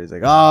producer. He's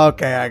like, oh,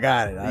 okay, I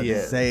got it. I'll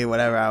just say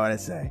whatever I want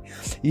to say.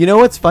 You know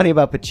what's funny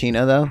about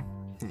Pacino though?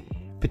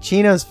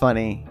 Pacino's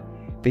funny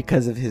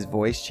because of his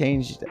voice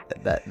change.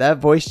 That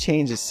voice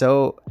change is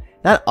so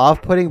not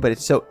off-putting, but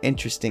it's so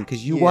interesting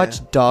because you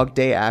watch Dog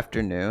Day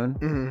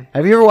Afternoon.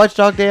 Have you ever watched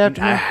Dog Day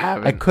Afternoon? I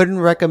haven't. I couldn't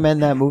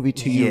recommend that movie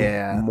to you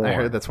more. I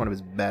heard that's one of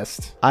his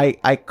best.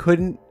 I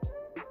couldn't.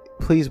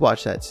 Please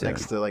watch that soon.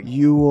 Next to like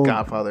you will,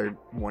 Godfather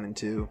 1 and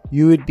 2.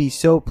 You would be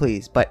so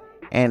pleased. But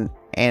and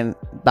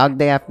Dog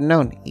Day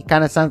Afternoon, he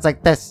kind of sounds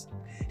like this.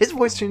 His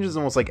voice changes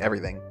almost like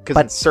everything. Because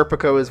in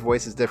Serpico, his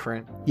voice is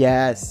different.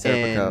 Yes,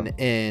 Serpico.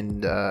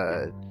 And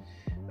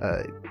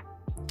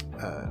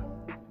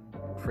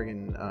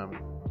friggin'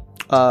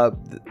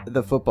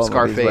 the football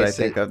Scarface movie is what I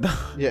think of.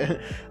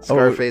 Yeah,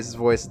 Scarface's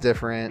voice is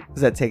different.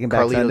 Is that Taking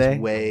Back Carlito's Sunday?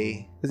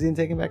 Way. Was he in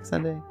Taking Back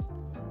Sunday?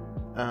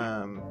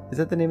 Is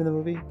that the name of the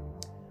movie?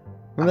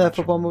 Remember that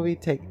football movie?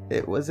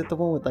 Was it the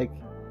one with like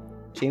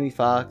Jamie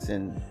Foxx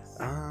and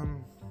I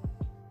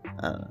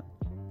don't know.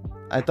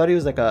 I thought he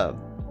was like a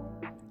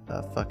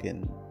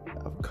fucking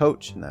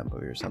coach in that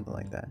movie or something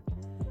like that.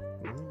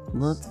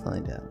 Let's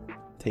find out.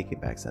 Take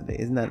It Back Sunday.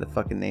 Isn't that the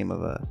fucking name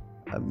of a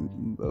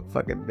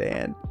fucking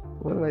band?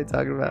 What am I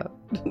talking about?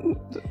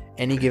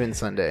 Any Given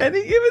Sunday.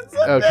 Any Given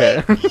Sunday.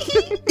 Okay.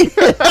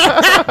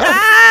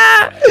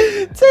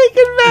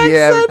 Taking Back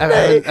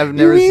Sunday. I've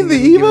never seen the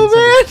emo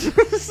band.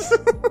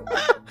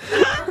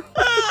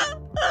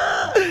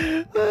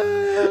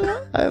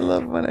 I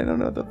love when I don't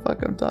know what the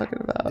fuck I'm talking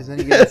about. Is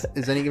Any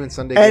Given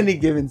Sunday? Any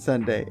Given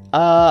Sunday.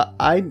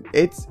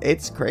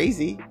 It's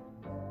crazy.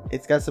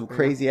 It's got some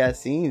crazy ass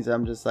scenes.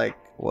 I'm just like,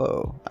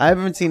 whoa. I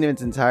haven't seen it in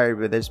its entirety,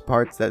 but there's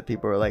parts that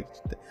people are like,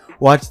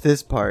 watch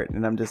this part,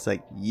 and I'm just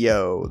like,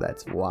 yo,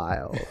 that's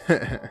wild.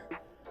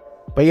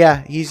 But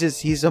yeah,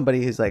 he's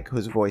somebody who's like,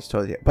 whose voice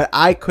totally. But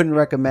I couldn't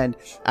recommend.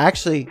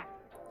 Actually,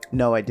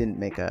 no, I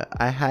didn't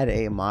I had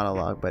a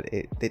monologue, but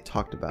they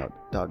talked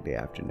about Dog Day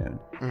Afternoon.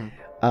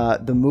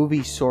 The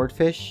movie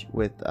Swordfish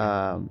with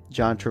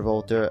John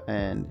Travolta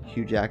and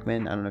Hugh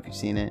Jackman. I don't know if you've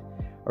seen it.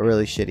 A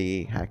really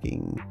shitty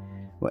hacking.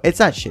 Well, it's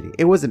not shitty.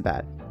 It wasn't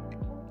bad.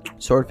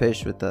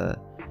 Swordfish with the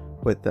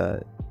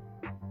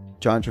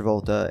John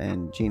Travolta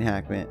and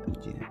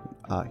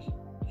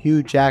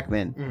Hugh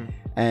Jackman,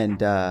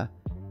 and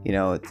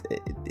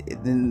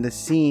in the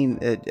scene,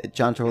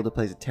 John Travolta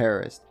plays a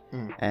terrorist,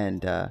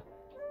 and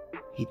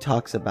he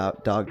talks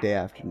about Dog Day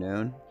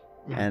Afternoon,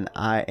 and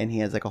he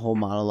has like a whole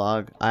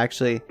monologue. I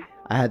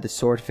had the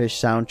Swordfish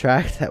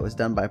soundtrack that was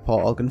done by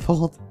Paul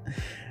Oakenfold,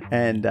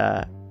 and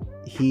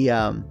he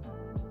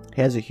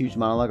has a huge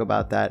monologue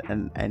about that,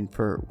 and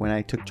for when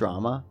I took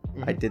drama,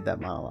 I did that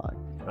monologue.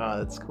 Oh,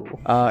 that's cool.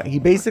 He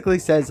basically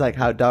says like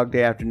how Dog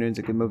Day Afternoon's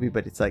a good movie,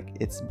 but it's like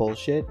it's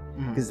bullshit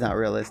because it's not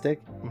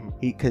realistic.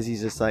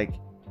 He's just like,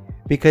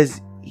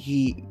 because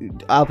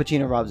Al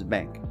Pacino robs a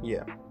bank,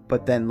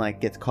 but then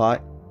like gets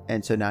caught,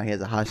 and so now he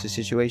has a hostage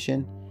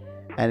situation,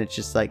 and it's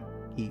just like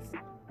he's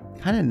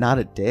kind of not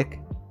a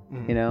dick,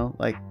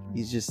 like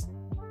he's just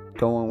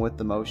going with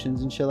the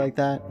motions and shit like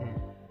that,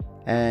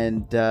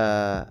 and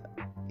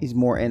he's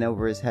more in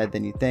over his head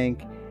than you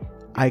think.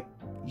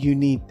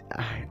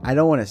 I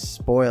don't want to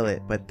spoil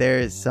it, but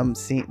there's some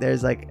scene,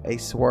 there's like a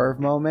swerve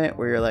moment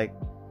where you're like,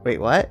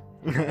 wait, what?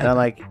 And I'm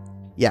like,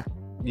 yeah,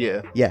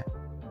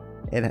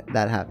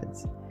 that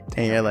happens.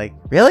 And you're like,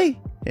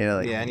 really? And you're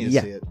like, I need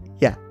to see it.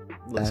 Yeah,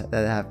 that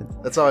happens.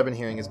 That's all I've been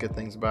hearing is good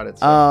things about it.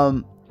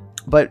 So.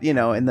 But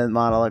in the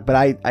monologue, but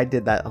I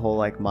did that whole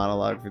like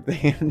monologue for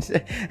things,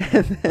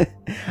 and then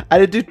I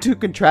did do two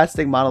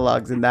contrasting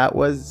monologues, and that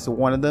was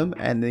one of them,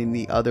 and then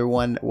the other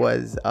one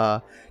was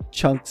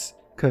Chunk's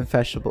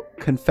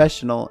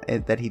confessional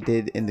that he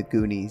did in the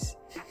Goonies.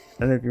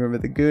 I don't know if you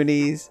remember the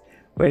Goonies,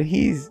 when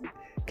he's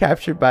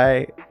captured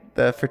by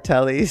the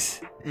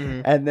Fratellis,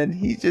 and then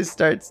he just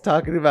starts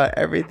talking about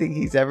everything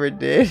he's ever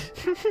did.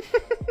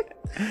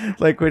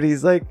 Like when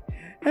he's like,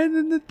 and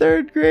in the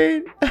 3rd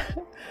grade,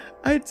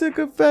 I took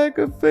a pack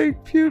of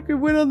fake puke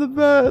and went on the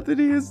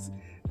balcony.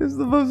 It was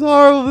the most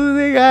horrible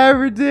thing I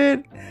ever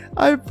did.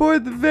 I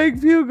poured the fake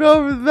puke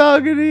over the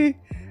balcony,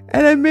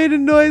 and I made a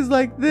noise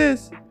like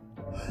this.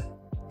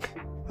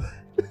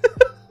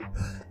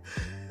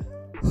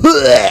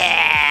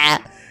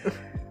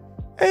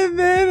 And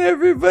then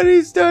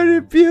everybody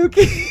started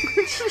puking.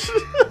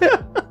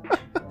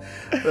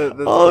 That's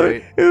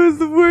great. It was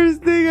the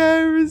worst thing I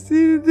ever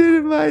seen and did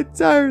in my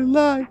entire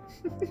life.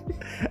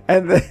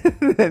 And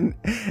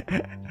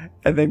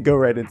then go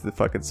right into the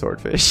fucking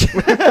swordfish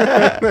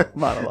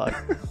monologue.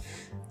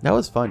 That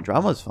was fun.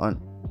 Drama was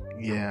fun.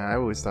 Yeah, I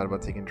always thought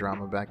about taking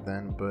drama back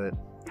then, but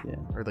Yeah.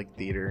 or like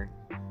theater.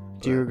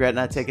 Do you regret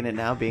not taking it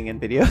now, being in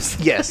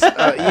videos? Yes.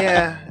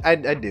 Yeah, I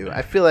do.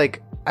 I feel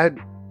like I'd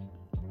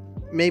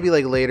maybe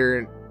like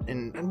later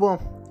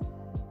well,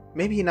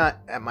 maybe not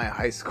at my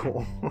high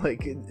school.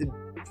 Like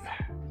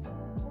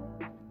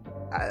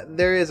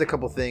there is a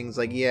couple things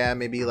like, yeah,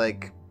 maybe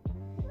like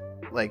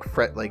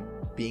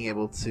being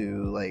able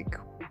to like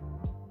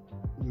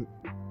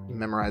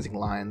memorizing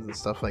lines and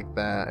stuff like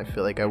that. I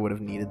feel like I would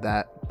have needed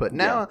that, but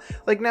now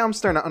now I'm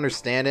starting to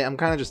understand it. I'm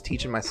kind of just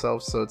teaching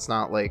myself, so it's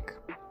not like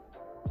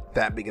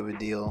that big of a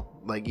deal.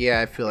 Like,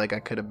 yeah, I feel like I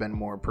could have been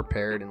more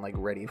prepared and like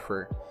ready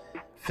for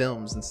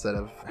films instead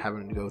of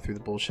having to go through the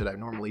bullshit I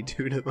normally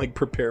do to like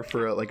prepare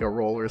for a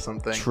role or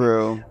something.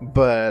 True.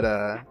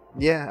 But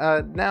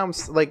now I'm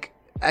like,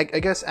 I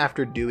guess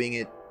after doing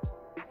it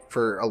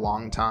for a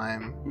long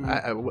time,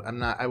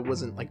 I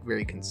wasn't like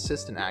very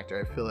consistent actor.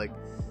 I feel like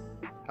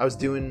I was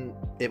doing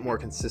it more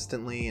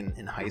consistently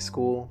in high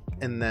school,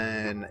 and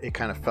then it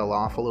kind of fell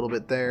off a little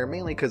bit there,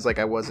 mainly because like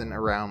I wasn't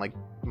around like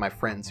my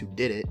friends who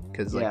did it,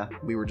 because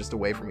like we were just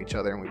away from each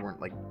other and we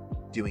weren't like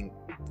doing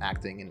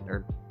acting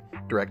or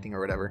directing or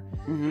whatever.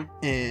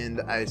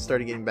 And I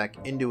started getting back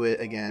into it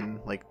again,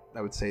 like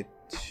I would say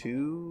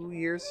 2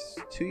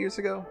 years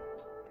ago.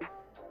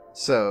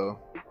 So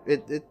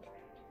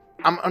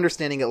I'm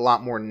understanding it a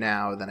lot more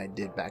now than I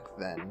did back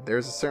then.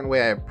 There's a certain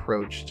way I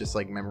approach just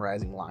like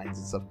memorizing lines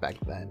and stuff back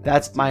then.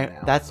 That's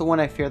the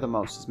one I fear the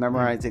most, is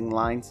memorizing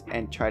lines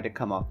and try to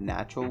come off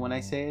natural when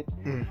I say it.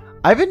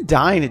 I've been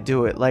dying to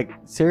do it. Like,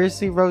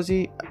 seriously,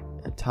 Rosie,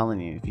 I'm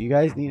telling you, if you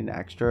guys need an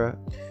extra,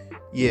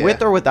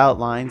 with or without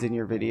lines in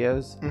your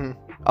videos.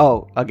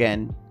 Oh,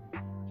 again,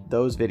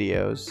 those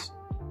videos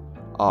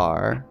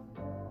are,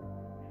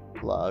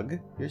 plug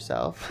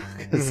yourself,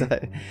 because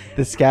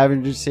the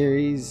Scavenger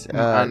series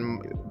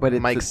but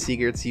it's Mike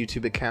Siegert's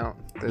YouTube account.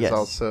 There's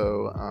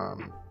also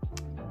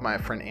my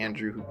friend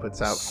Andrew, who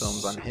puts out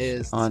films on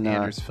his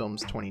Andrew's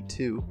Films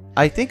 22.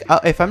 I think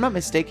if I'm not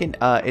mistaken,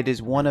 it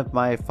is one of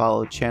my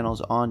followed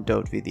channels on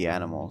Don't Feed the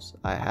Animals.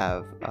 I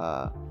have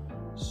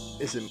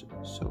is it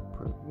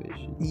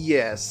Supervision?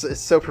 Yes,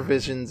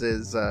 Supervisions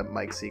is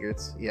Mike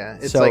Siegert's. Yeah,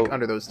 it's like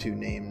under those two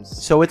names.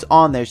 So it's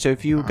on there. So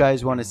if you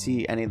guys want to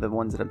see any of the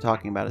ones that I'm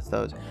talking about, it's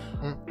those.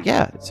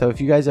 Yeah. So if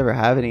you guys ever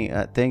have any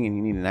thing and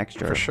you need an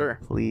extra, for sure,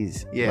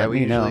 please. Yeah, let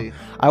me know.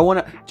 I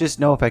want to just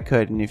know if I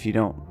could, and if you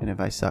don't, and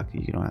if I suck,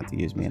 you don't have to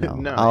use me,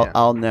 and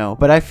I'll know.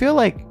 But I feel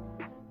like,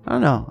 I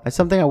don't know. It's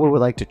something I would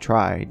like to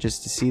try,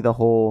 just to see the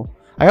whole.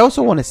 I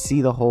also want to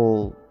see the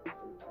whole.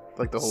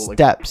 Like the whole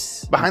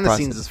steps behind the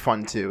scenes is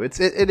fun too. It's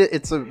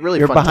a really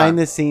your fun behind time.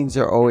 The scenes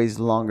are always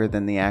longer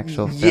than the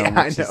actual film. Yeah,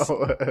 I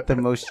know. The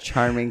most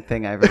charming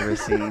thing I've ever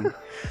seen.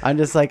 I'm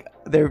just like,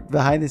 their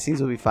behind the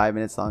scenes will be 5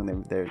 minutes long.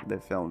 Their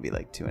film will be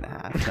like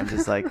 2.5. I'm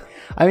just like,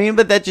 I mean,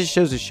 but that just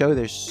shows to show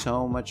there's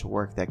so much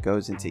work that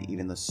goes into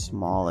even the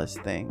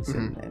smallest things,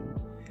 and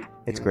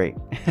it's great.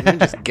 Even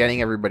just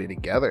getting everybody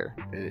together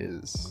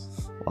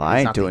is. Well,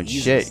 I ain't doing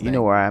shit. Thing. You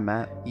know where I'm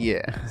at.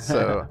 Yeah.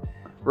 So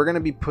we're gonna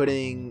be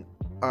putting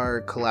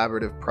our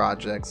collaborative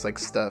projects, like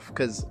stuff,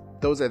 because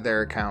those are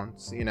their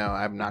accounts. You know,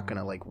 I'm not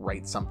gonna like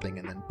write something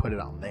and then put it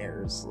on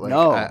theirs. Like,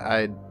 no,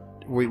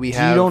 we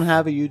have. You don't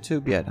have a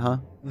YouTube yet, huh?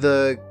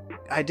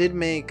 I did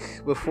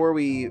make, before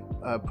we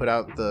put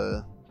out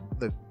the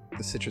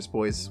Citrus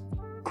Boys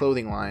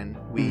clothing line.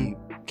 We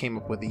came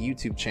up with a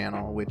YouTube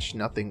channel, which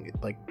nothing's.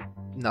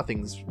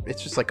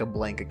 It's just like a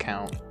blank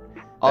account.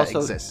 Also,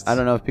 exists. I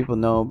don't know if people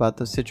know about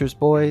the Citrus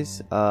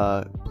Boys.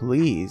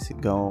 Please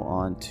go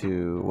on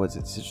to,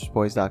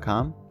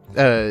 citrusboys.com?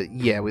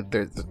 Yeah,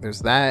 there's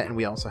that, and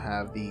we also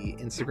have the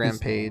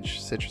Instagram page,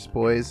 Citrus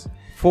Boys.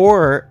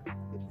 For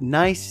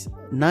nice,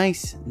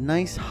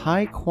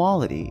 high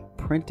quality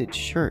printed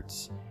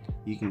shirts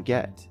you can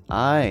get.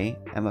 I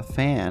am a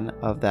fan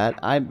of that.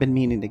 I've been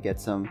meaning to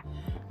get some,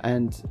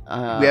 and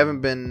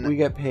we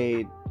get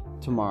paid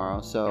tomorrow,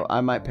 so I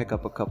might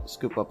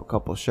scoop up a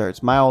couple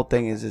shirts. My whole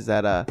thing is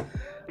that I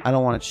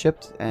don't want it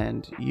shipped,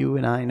 and you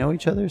and I know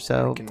each other,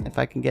 so if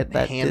I can get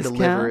that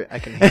discount, I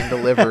can hand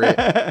deliver it.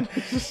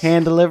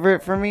 Hand deliver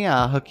it for me.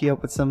 I'll hook you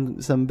up with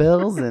some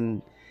bills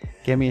and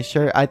give me a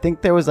shirt. I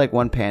think there was like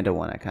one panda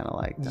one I kind of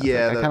liked.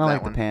 I kind of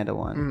like the panda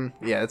one.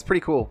 Yeah, it's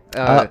pretty cool.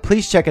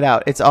 Please check it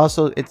out. It's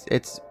also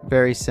it's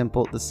very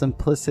simple. The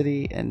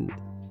simplicity, and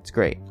it's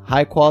great.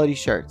 High quality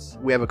shirts.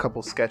 We have a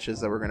couple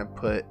sketches that we're going to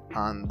put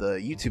on the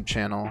YouTube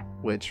channel,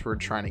 which we're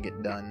trying to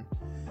get done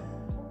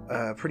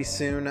pretty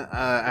soon.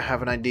 I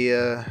have an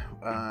idea.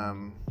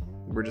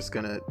 We're just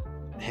going to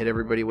hit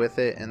everybody with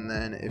it, and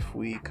then if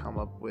we come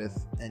up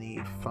with any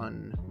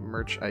fun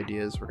merch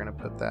ideas, we're going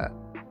to put that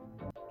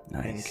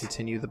and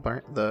continue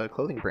the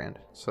clothing brand.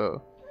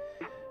 So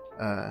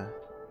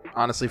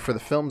honestly, for the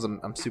films,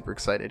 I'm super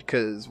excited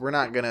because we're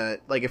not gonna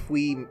like if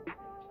we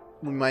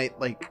might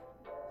like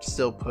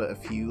still put a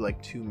few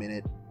like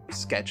 2-minute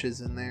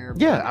sketches in there.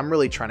 Yeah, but I'm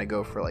really trying to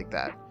go for like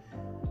that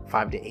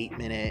 5 to 8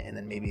 minute, and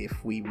then maybe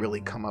if we really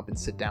come up and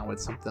sit down with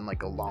something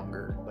like a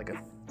longer, like a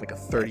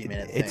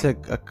 30-minute thing. It's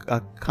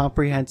a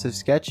comprehensive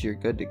sketch. You're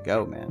good to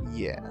go, man.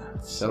 Yeah,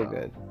 so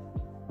good.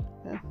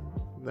 Yeah,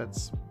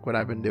 that's what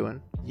I've been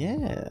doing.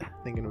 Yeah,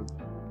 thinking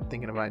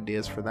of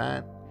ideas for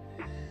that.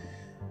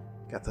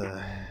 Got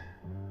the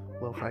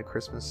Lo-Fi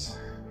Christmas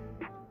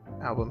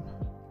album.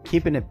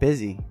 Keeping it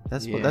busy.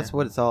 That's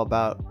what it's all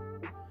about.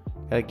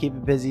 Gotta keep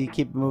it busy,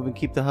 keep it moving,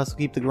 keep the hustle,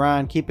 keep the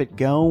grind, keep it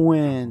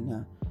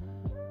going.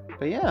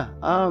 But yeah,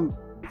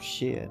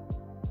 shit.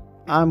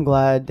 I'm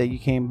glad that you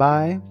came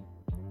by.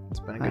 It's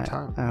been a good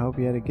time. I hope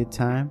you had a good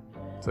time.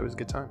 It's always a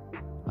good time.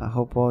 I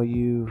hope all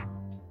you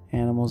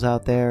animals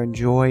out there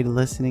enjoyed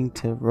listening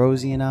to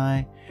Rosie and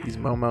I. These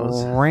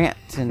momos.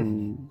 Rant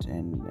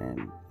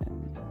and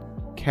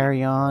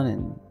carry on,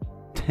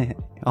 and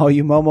all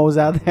you momos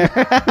out there.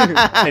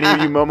 Any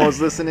of you momos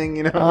listening,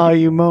 you know? All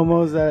you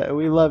momos,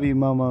 we love you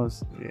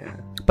momos. Yeah.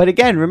 But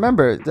again,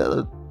 remember,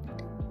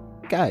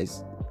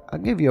 guys, I'll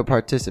give you a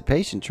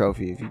participation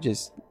trophy if you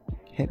just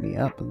hit me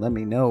up and let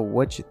me know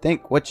what you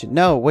think, what you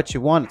know, what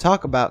you want to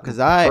talk about, because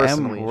I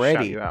am ready.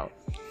 Shout you out.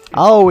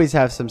 I'll always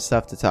have some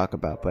stuff to talk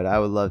about, but I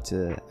would love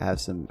to have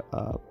some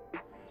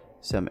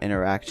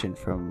interaction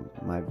from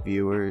my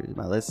viewers,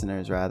 my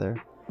listeners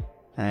rather.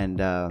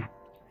 And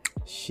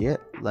shit,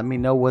 let me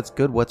know what's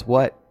good, what's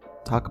what.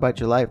 Talk about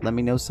your life. Let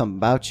me know something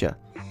about you.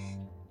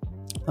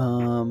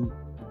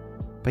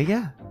 But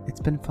yeah, it's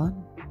been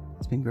fun.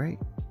 It's been great.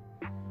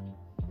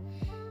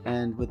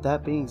 And with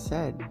that being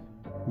said,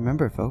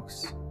 remember,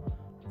 folks,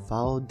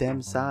 follow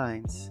them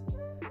signs.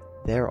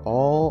 They're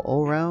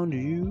all around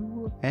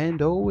you.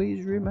 And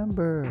always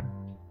remember,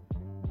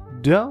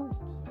 don't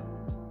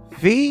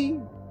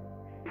feed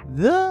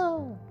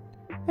the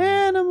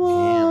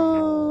animals.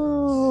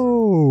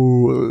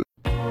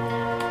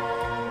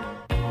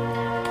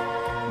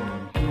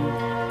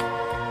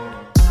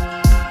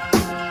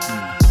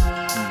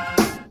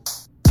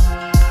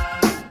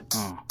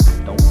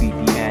 Don't feed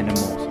the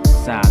animals.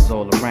 Signs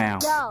all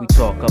around. We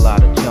talk a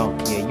lot of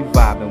junk, yeah, you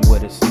vibing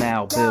with us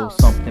now. Build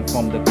something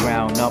from the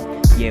ground up,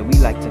 yeah, we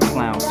like to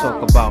clown.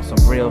 Talk about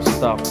some real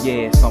stuff,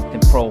 yeah, something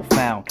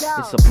profound.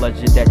 It's a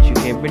pleasure that you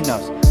hearing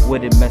us,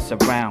 wouldn't mess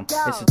around.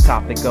 It's a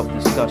topic of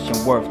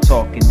discussion worth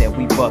talking that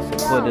we bust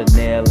it. Put a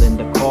nail in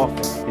the coffin.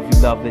 If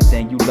you love it,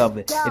 then you love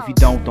it. If you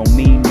don't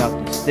mean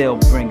nothing. Still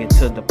bring it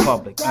to the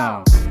public.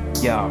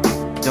 Y'all,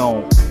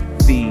 don't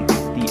feed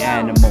the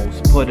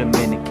animals, put them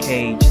in a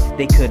cage.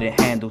 They couldn't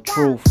handle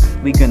truth.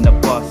 We gonna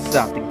bust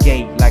out the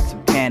gate like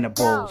some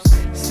cannibals.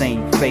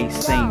 Same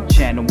face, same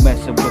channel,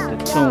 messing with the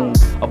tune.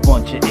 A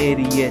bunch of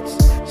idiots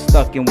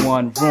stuck in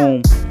one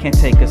room. Can't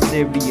take us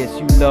serious.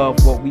 You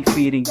love what we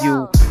feeding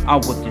you.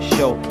 I'm with the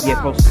show, yeah,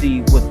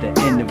 proceed with the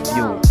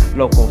interview.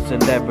 Local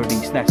celebrity,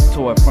 snatch a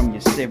toy from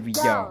your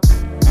cereal.